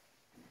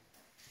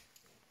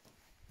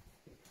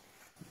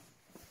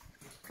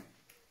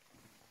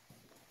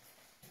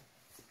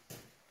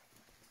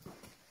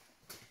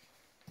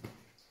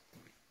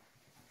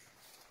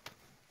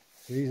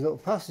 These little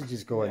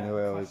passages go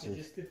anywhere with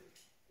you.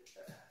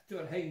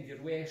 Dwi'n hein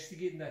i'r west I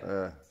gyd ne.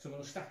 So maen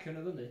nhw'n stacio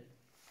yna fyny.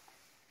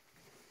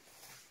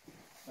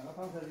 Dyna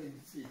pan dda ddim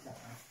syth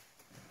allan.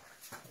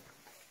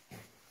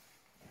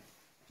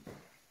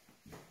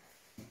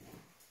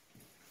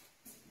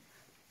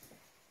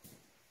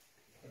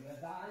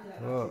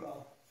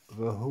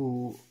 The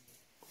who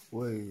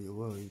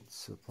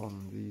waits upon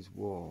these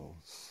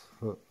walls.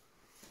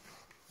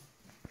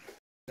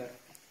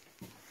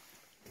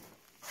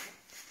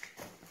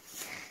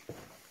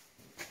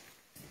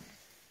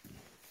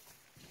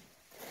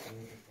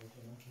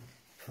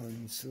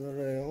 Points to the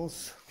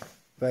rails.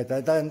 Bed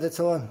I down it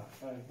on.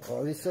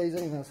 All these sides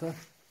in there, sir.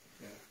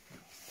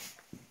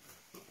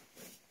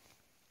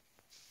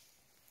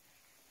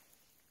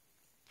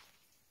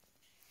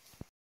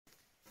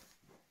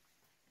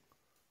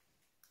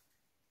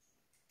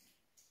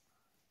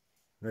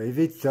 Rai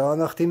fideo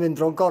nach chdi mynd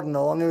drwy'n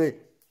gornol o'n i fi.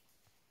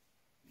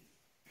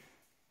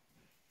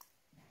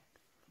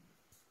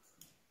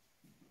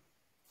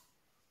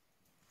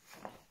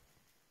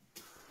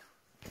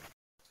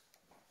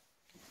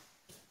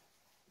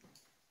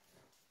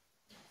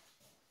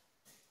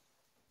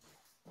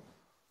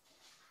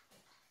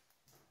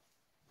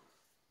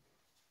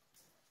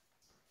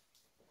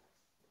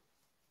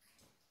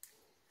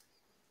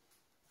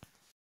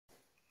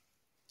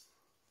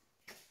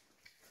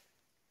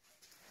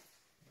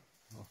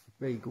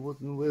 Big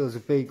wooden wheels, a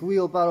big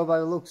wheelbarrow by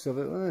the looks of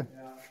it, wasn't it?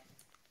 Yeah.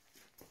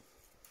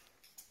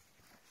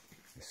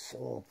 The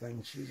saw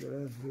benches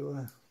are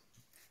everywhere.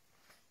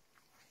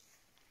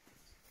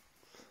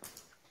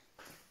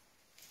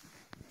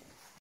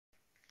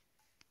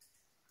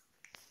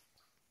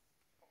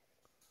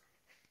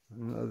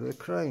 Another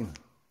crane.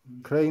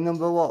 Crane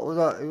number what was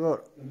that?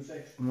 What? Number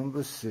 6.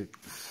 Number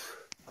 6.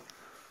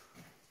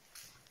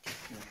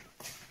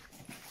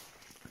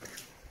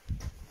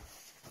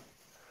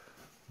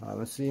 I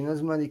haven't seen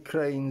as many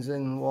cranes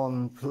in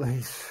one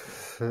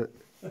place. Yeah,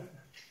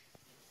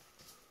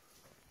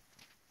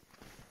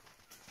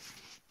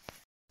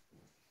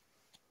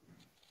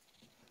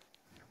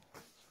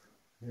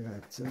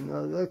 it's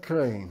another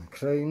crane.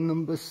 Crane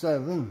number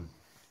 7.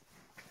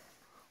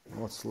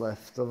 What's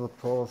left of a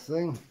poor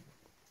thing.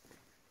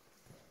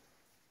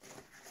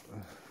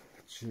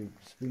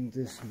 It's been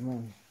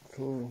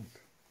dismantled.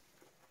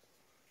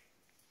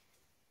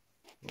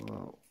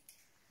 Wow.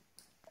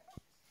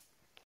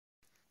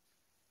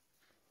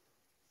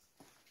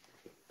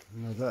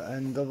 Another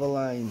end of a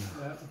line.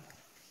 Yeah.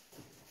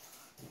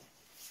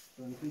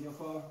 Anything you're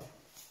for?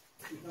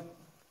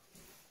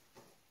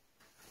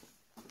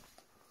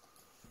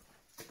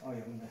 Oh, you're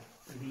going to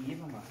leave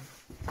them, man.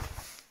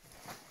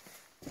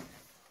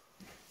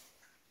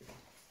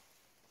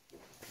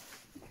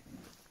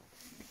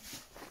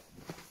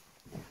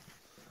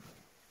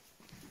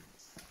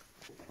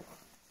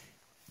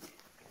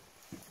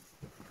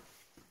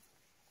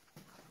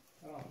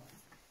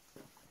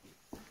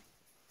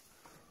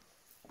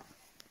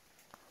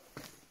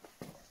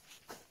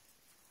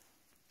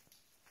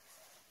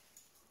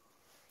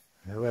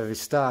 Where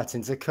he's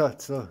starting to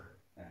cut, look.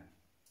 Yeah.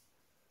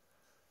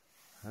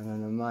 And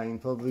then the mine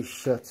probably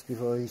shuts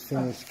before he's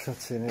finished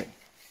cutting it.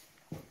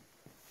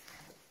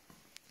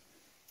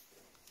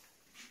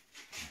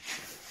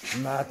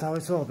 Mad how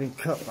it's all been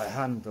cut by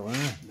hand though,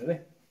 isn't it? Really?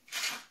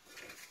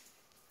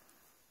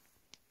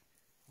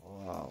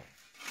 Wow.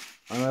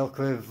 And look,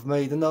 we've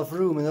made enough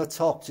room in the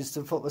top just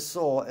to put the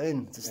saw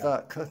in to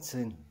start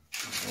cutting.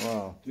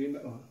 Wow. Dwi'n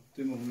meddwl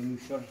yn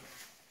iwsio'r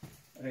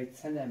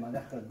reit hynny yma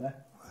ddechrau de.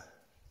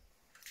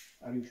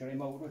 A iwsio'r ei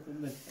mawr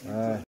wedyn de.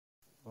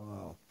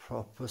 Wow,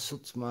 proper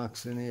soot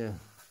marks in here.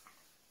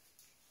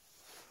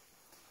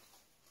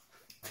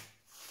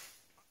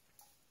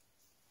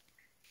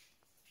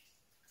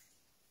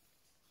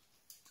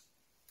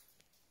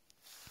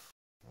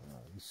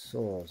 These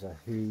saws are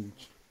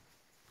huge.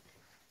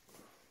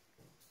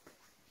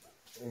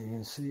 You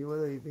can see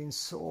where they've been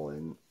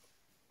sawing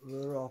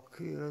the rock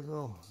here as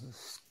well.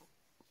 This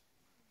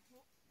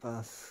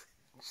bath,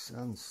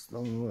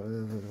 sandstone,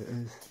 whatever it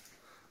is.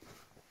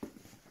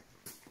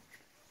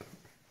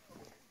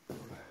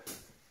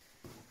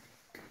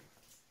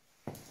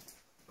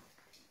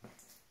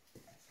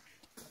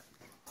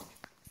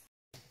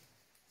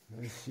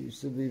 This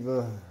used to be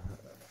the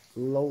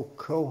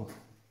local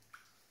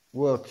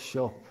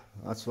workshop.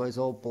 That's why it's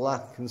all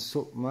black and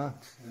soot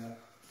marks. Yeah.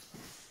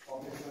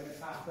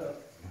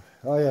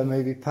 Oh yeah,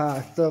 maybe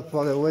parked up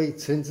while they're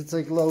waiting to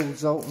take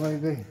loads out,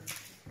 maybe.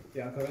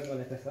 Yeah, I'm going to go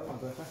to the one,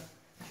 don't I?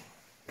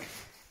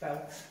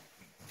 Belts.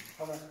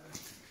 Come on.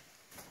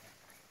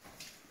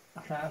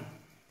 Allan.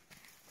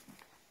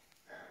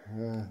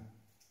 Yeah.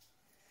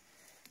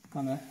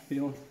 Come on,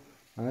 feel.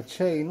 And a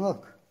chain,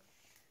 look.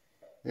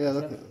 Yeah,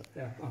 look.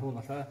 Yeah,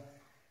 hwnna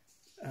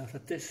fatha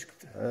disc.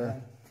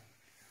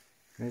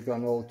 You've got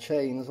an old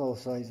chain as well,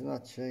 size of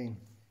that chain.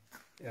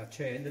 Yeah,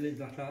 chain and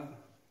that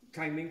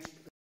timing.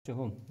 To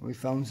home. We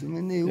found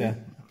something new. Yeah,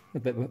 a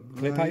bit of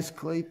clay nice pipe.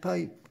 clay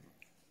pipe.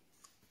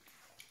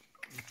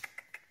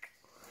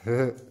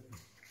 Yeah,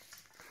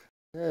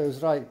 it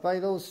was right by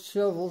those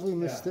shovels, we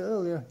missed it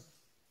earlier.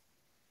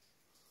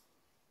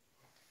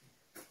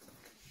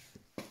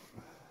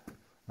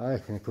 I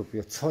reckon it could be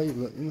a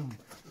toilet, you know.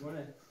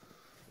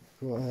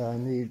 Well, I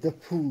need the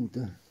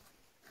powder.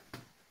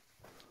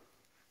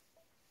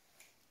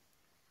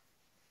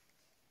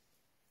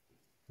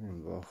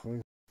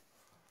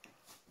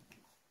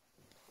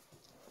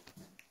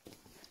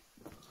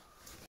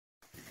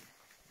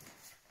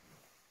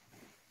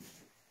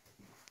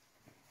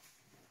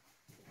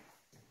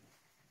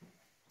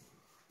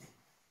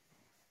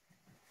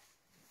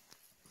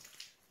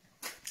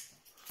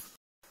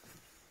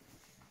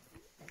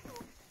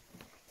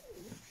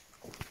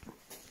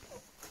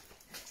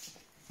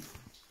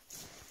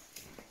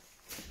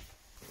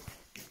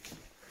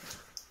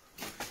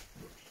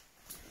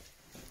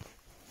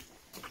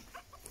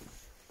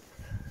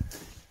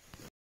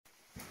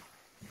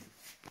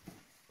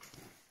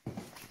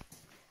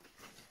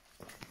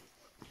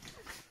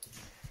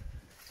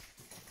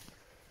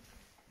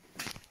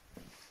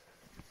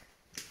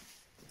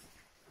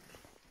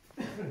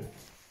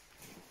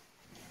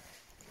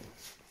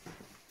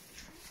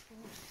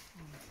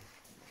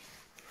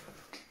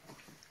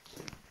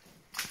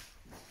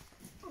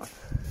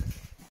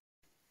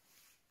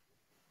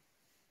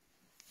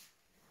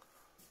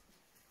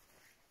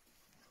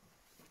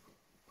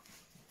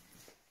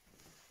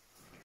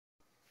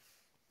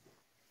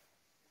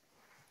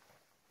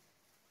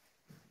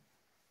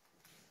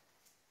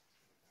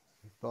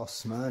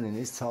 Boss man in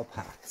his top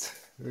hat.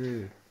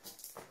 Ooh.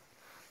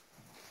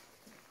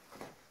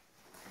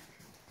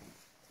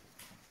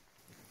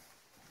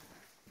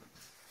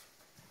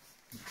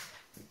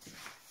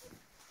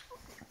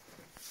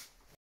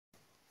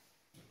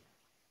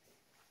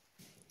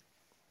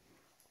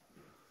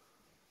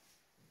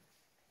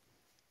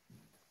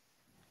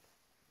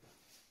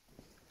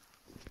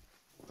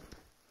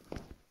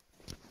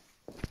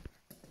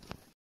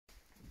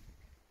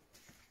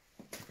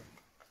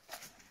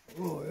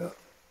 Oh yeah.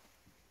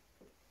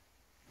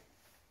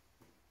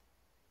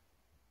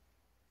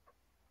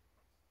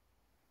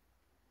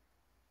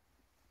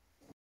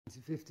 It's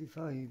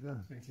 55, yeah.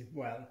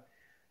 Well,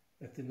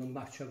 it didn't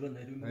match up, didn't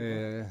it?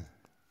 Yeah.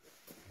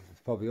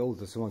 It's probably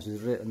older, so once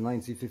it's written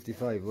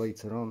 1955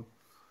 later on.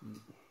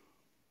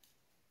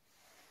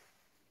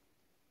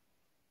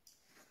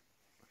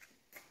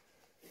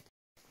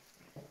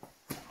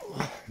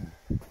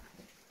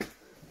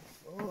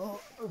 Oh,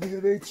 the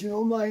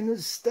original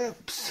miner's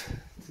steps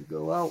to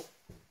go out.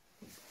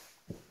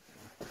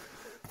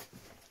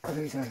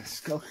 There's a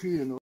scocky,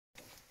 you know.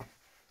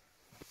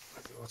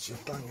 Watch your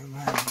banging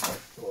man.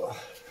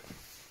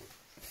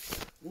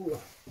 Ooh.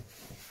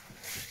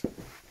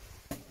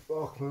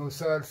 Fuck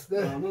myself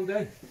there. No,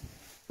 then.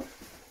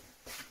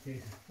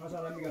 Okay, that's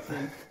all let me go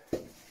through.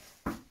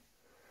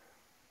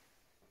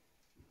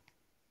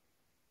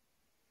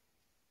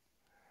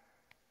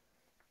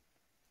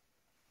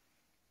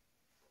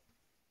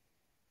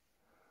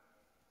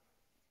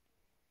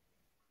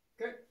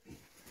 Okay.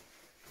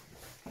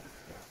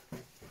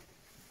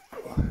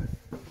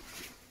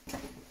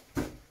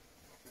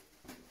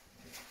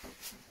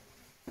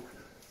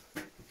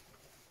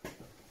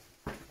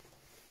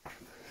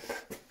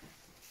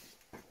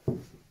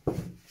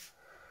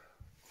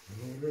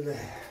 Over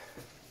there.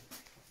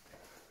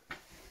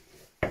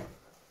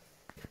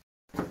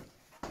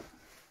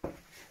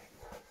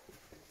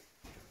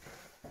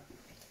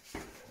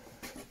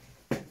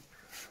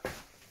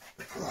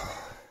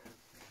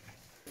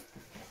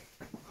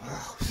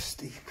 Oh,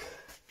 steep.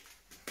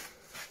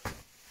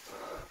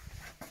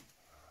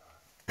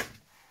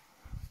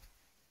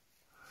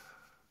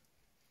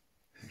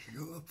 You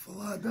go up the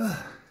ladder.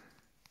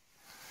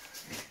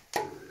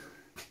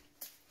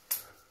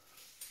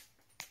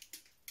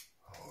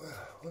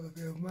 What a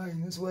bit of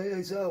miner's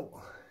ways out.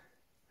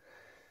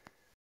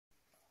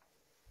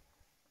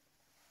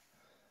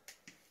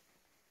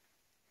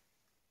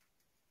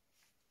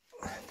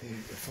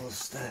 Beautiful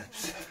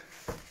steps.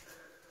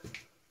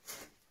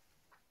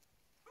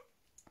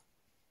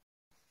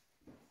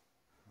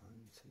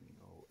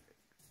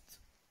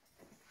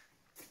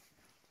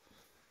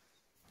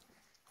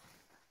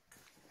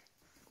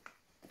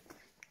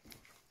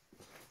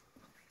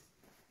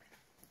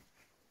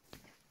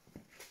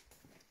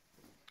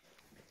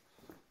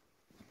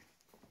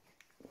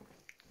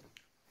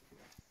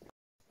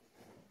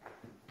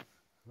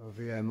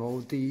 The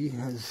MOD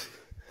has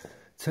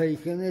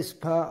taken this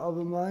part of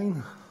the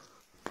mine,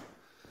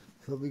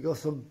 so we got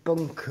some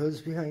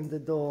bunkers behind the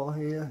door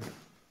here.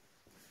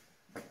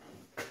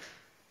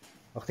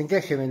 Och ti'n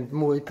gesio mynd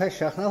mwy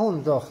pesiach na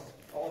hwn, doch?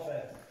 O,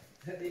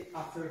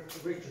 after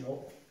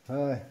original.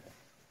 Aye.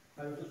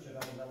 I was just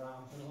about the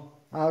arms and all.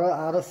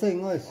 Ar y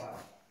thing, oes? Wow.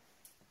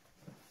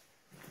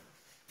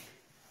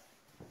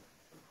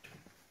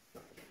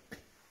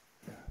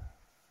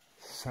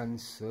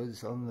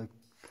 Sensors on the...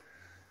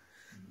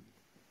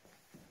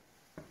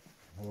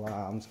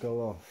 Alarms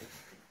go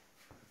off.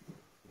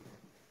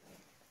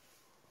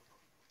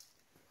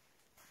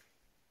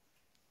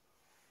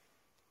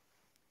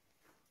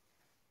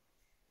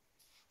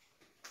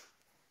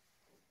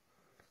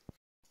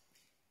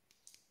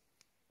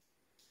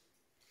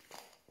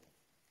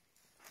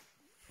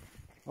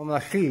 O, mae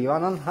llif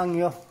yn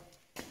hangio.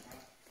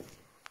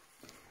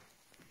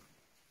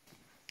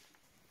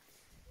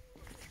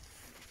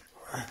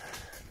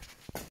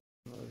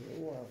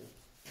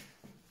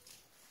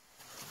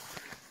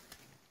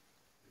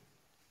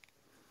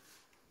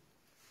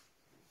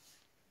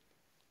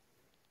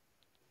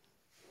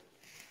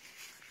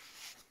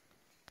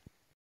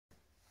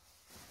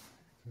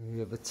 We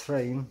have a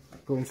train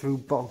going through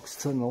Bogs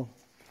Tunnel.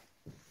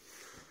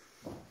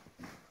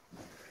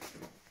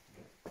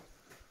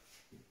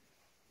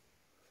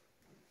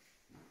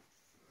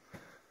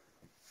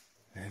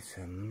 There's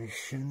a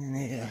mission in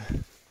here.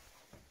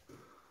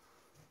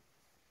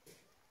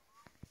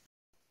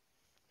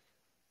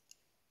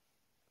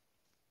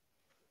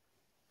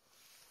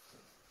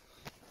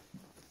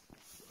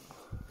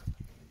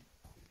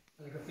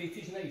 The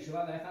graffiti's nice, you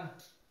want that, huh?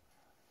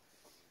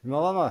 You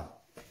know that?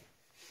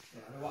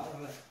 Yeah, what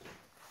of it?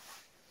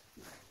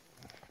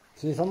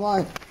 See it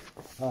online?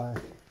 Aye.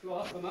 Go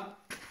off, come on.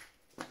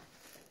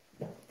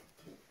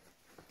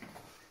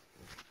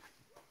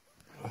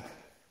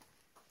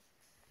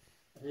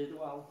 Hyd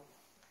wal.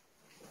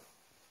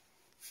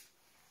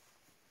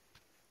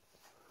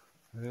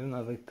 Hyn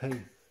a fi pay.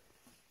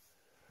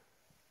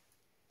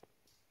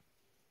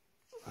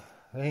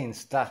 Hyn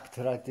stacked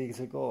ready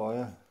to go,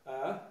 yeah?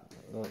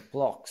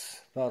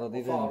 Blocks, barod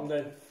I Farm fynd.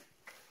 then.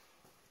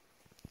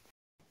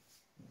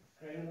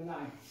 Crane number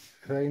 9.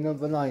 Crane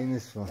number 9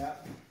 this one. Yeah.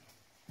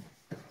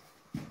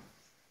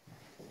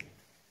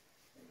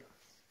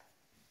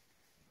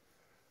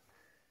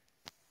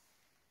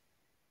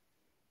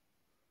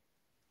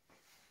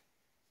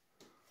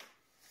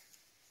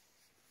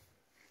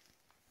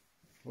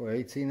 Oh,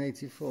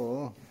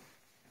 1884.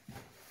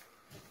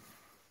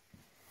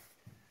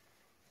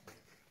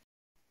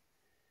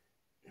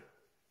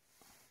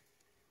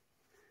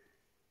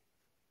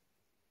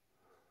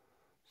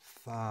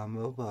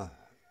 Farmer,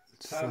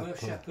 Farmer,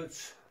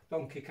 shepherds,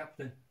 donkey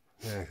captain.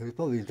 Yeah, because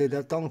probably did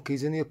have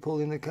donkeys in here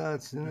pulling the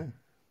carts, didn't they?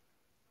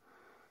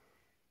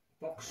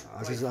 Box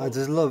I rifle.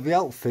 just love the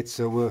outfits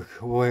they were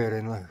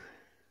wearing. Like.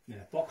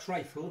 Yeah, box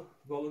rifle,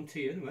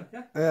 volunteer, isn't it?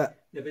 Yeah.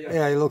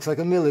 Yeah, he looks like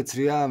a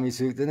military army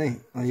suit, doesn't he?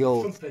 The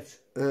old, Trumpet.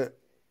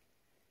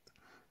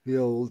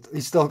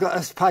 he's still got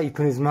his pipe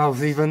in his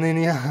mouth even in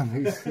the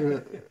army.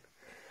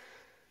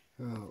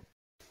 Oh.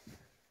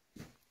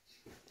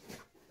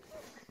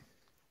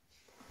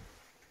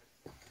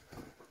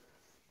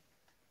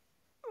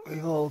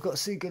 We've all got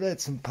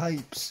cigarettes and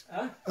pipes.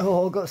 Huh?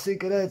 All got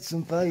cigarettes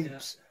and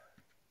pipes.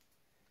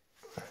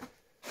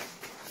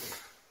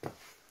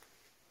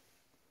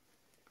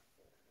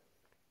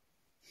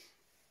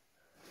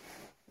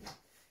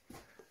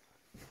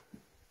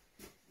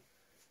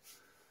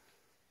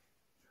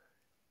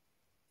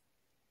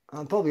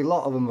 And probably a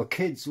lot of them were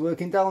kids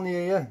working down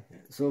here, yeah?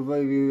 So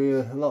maybe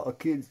a lot of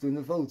kids doing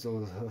the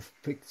photos of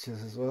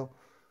pictures as well.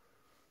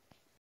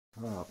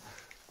 Oh.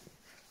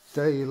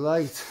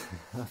 Daylight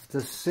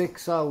after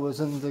 6 hours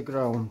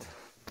underground.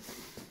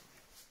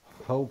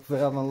 Hope they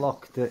haven't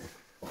locked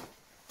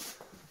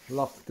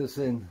us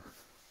in.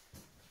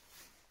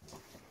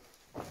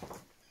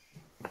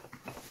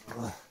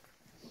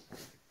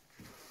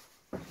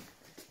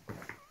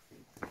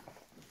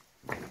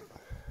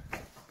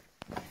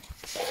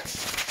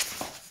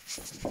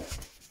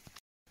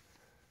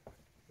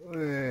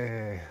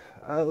 We're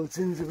out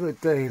into the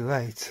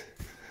daylight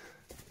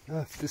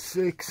after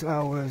 6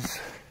 hours.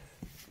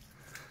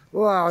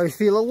 Wow, I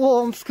feel a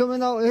warmth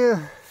coming out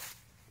here.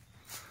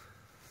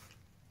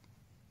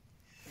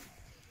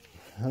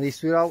 At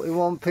least we're out in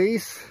one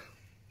piece.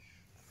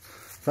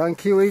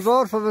 Thank you,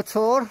 Ifor, for the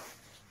tour.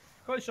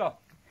 Good shot.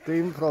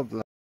 No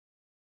problem.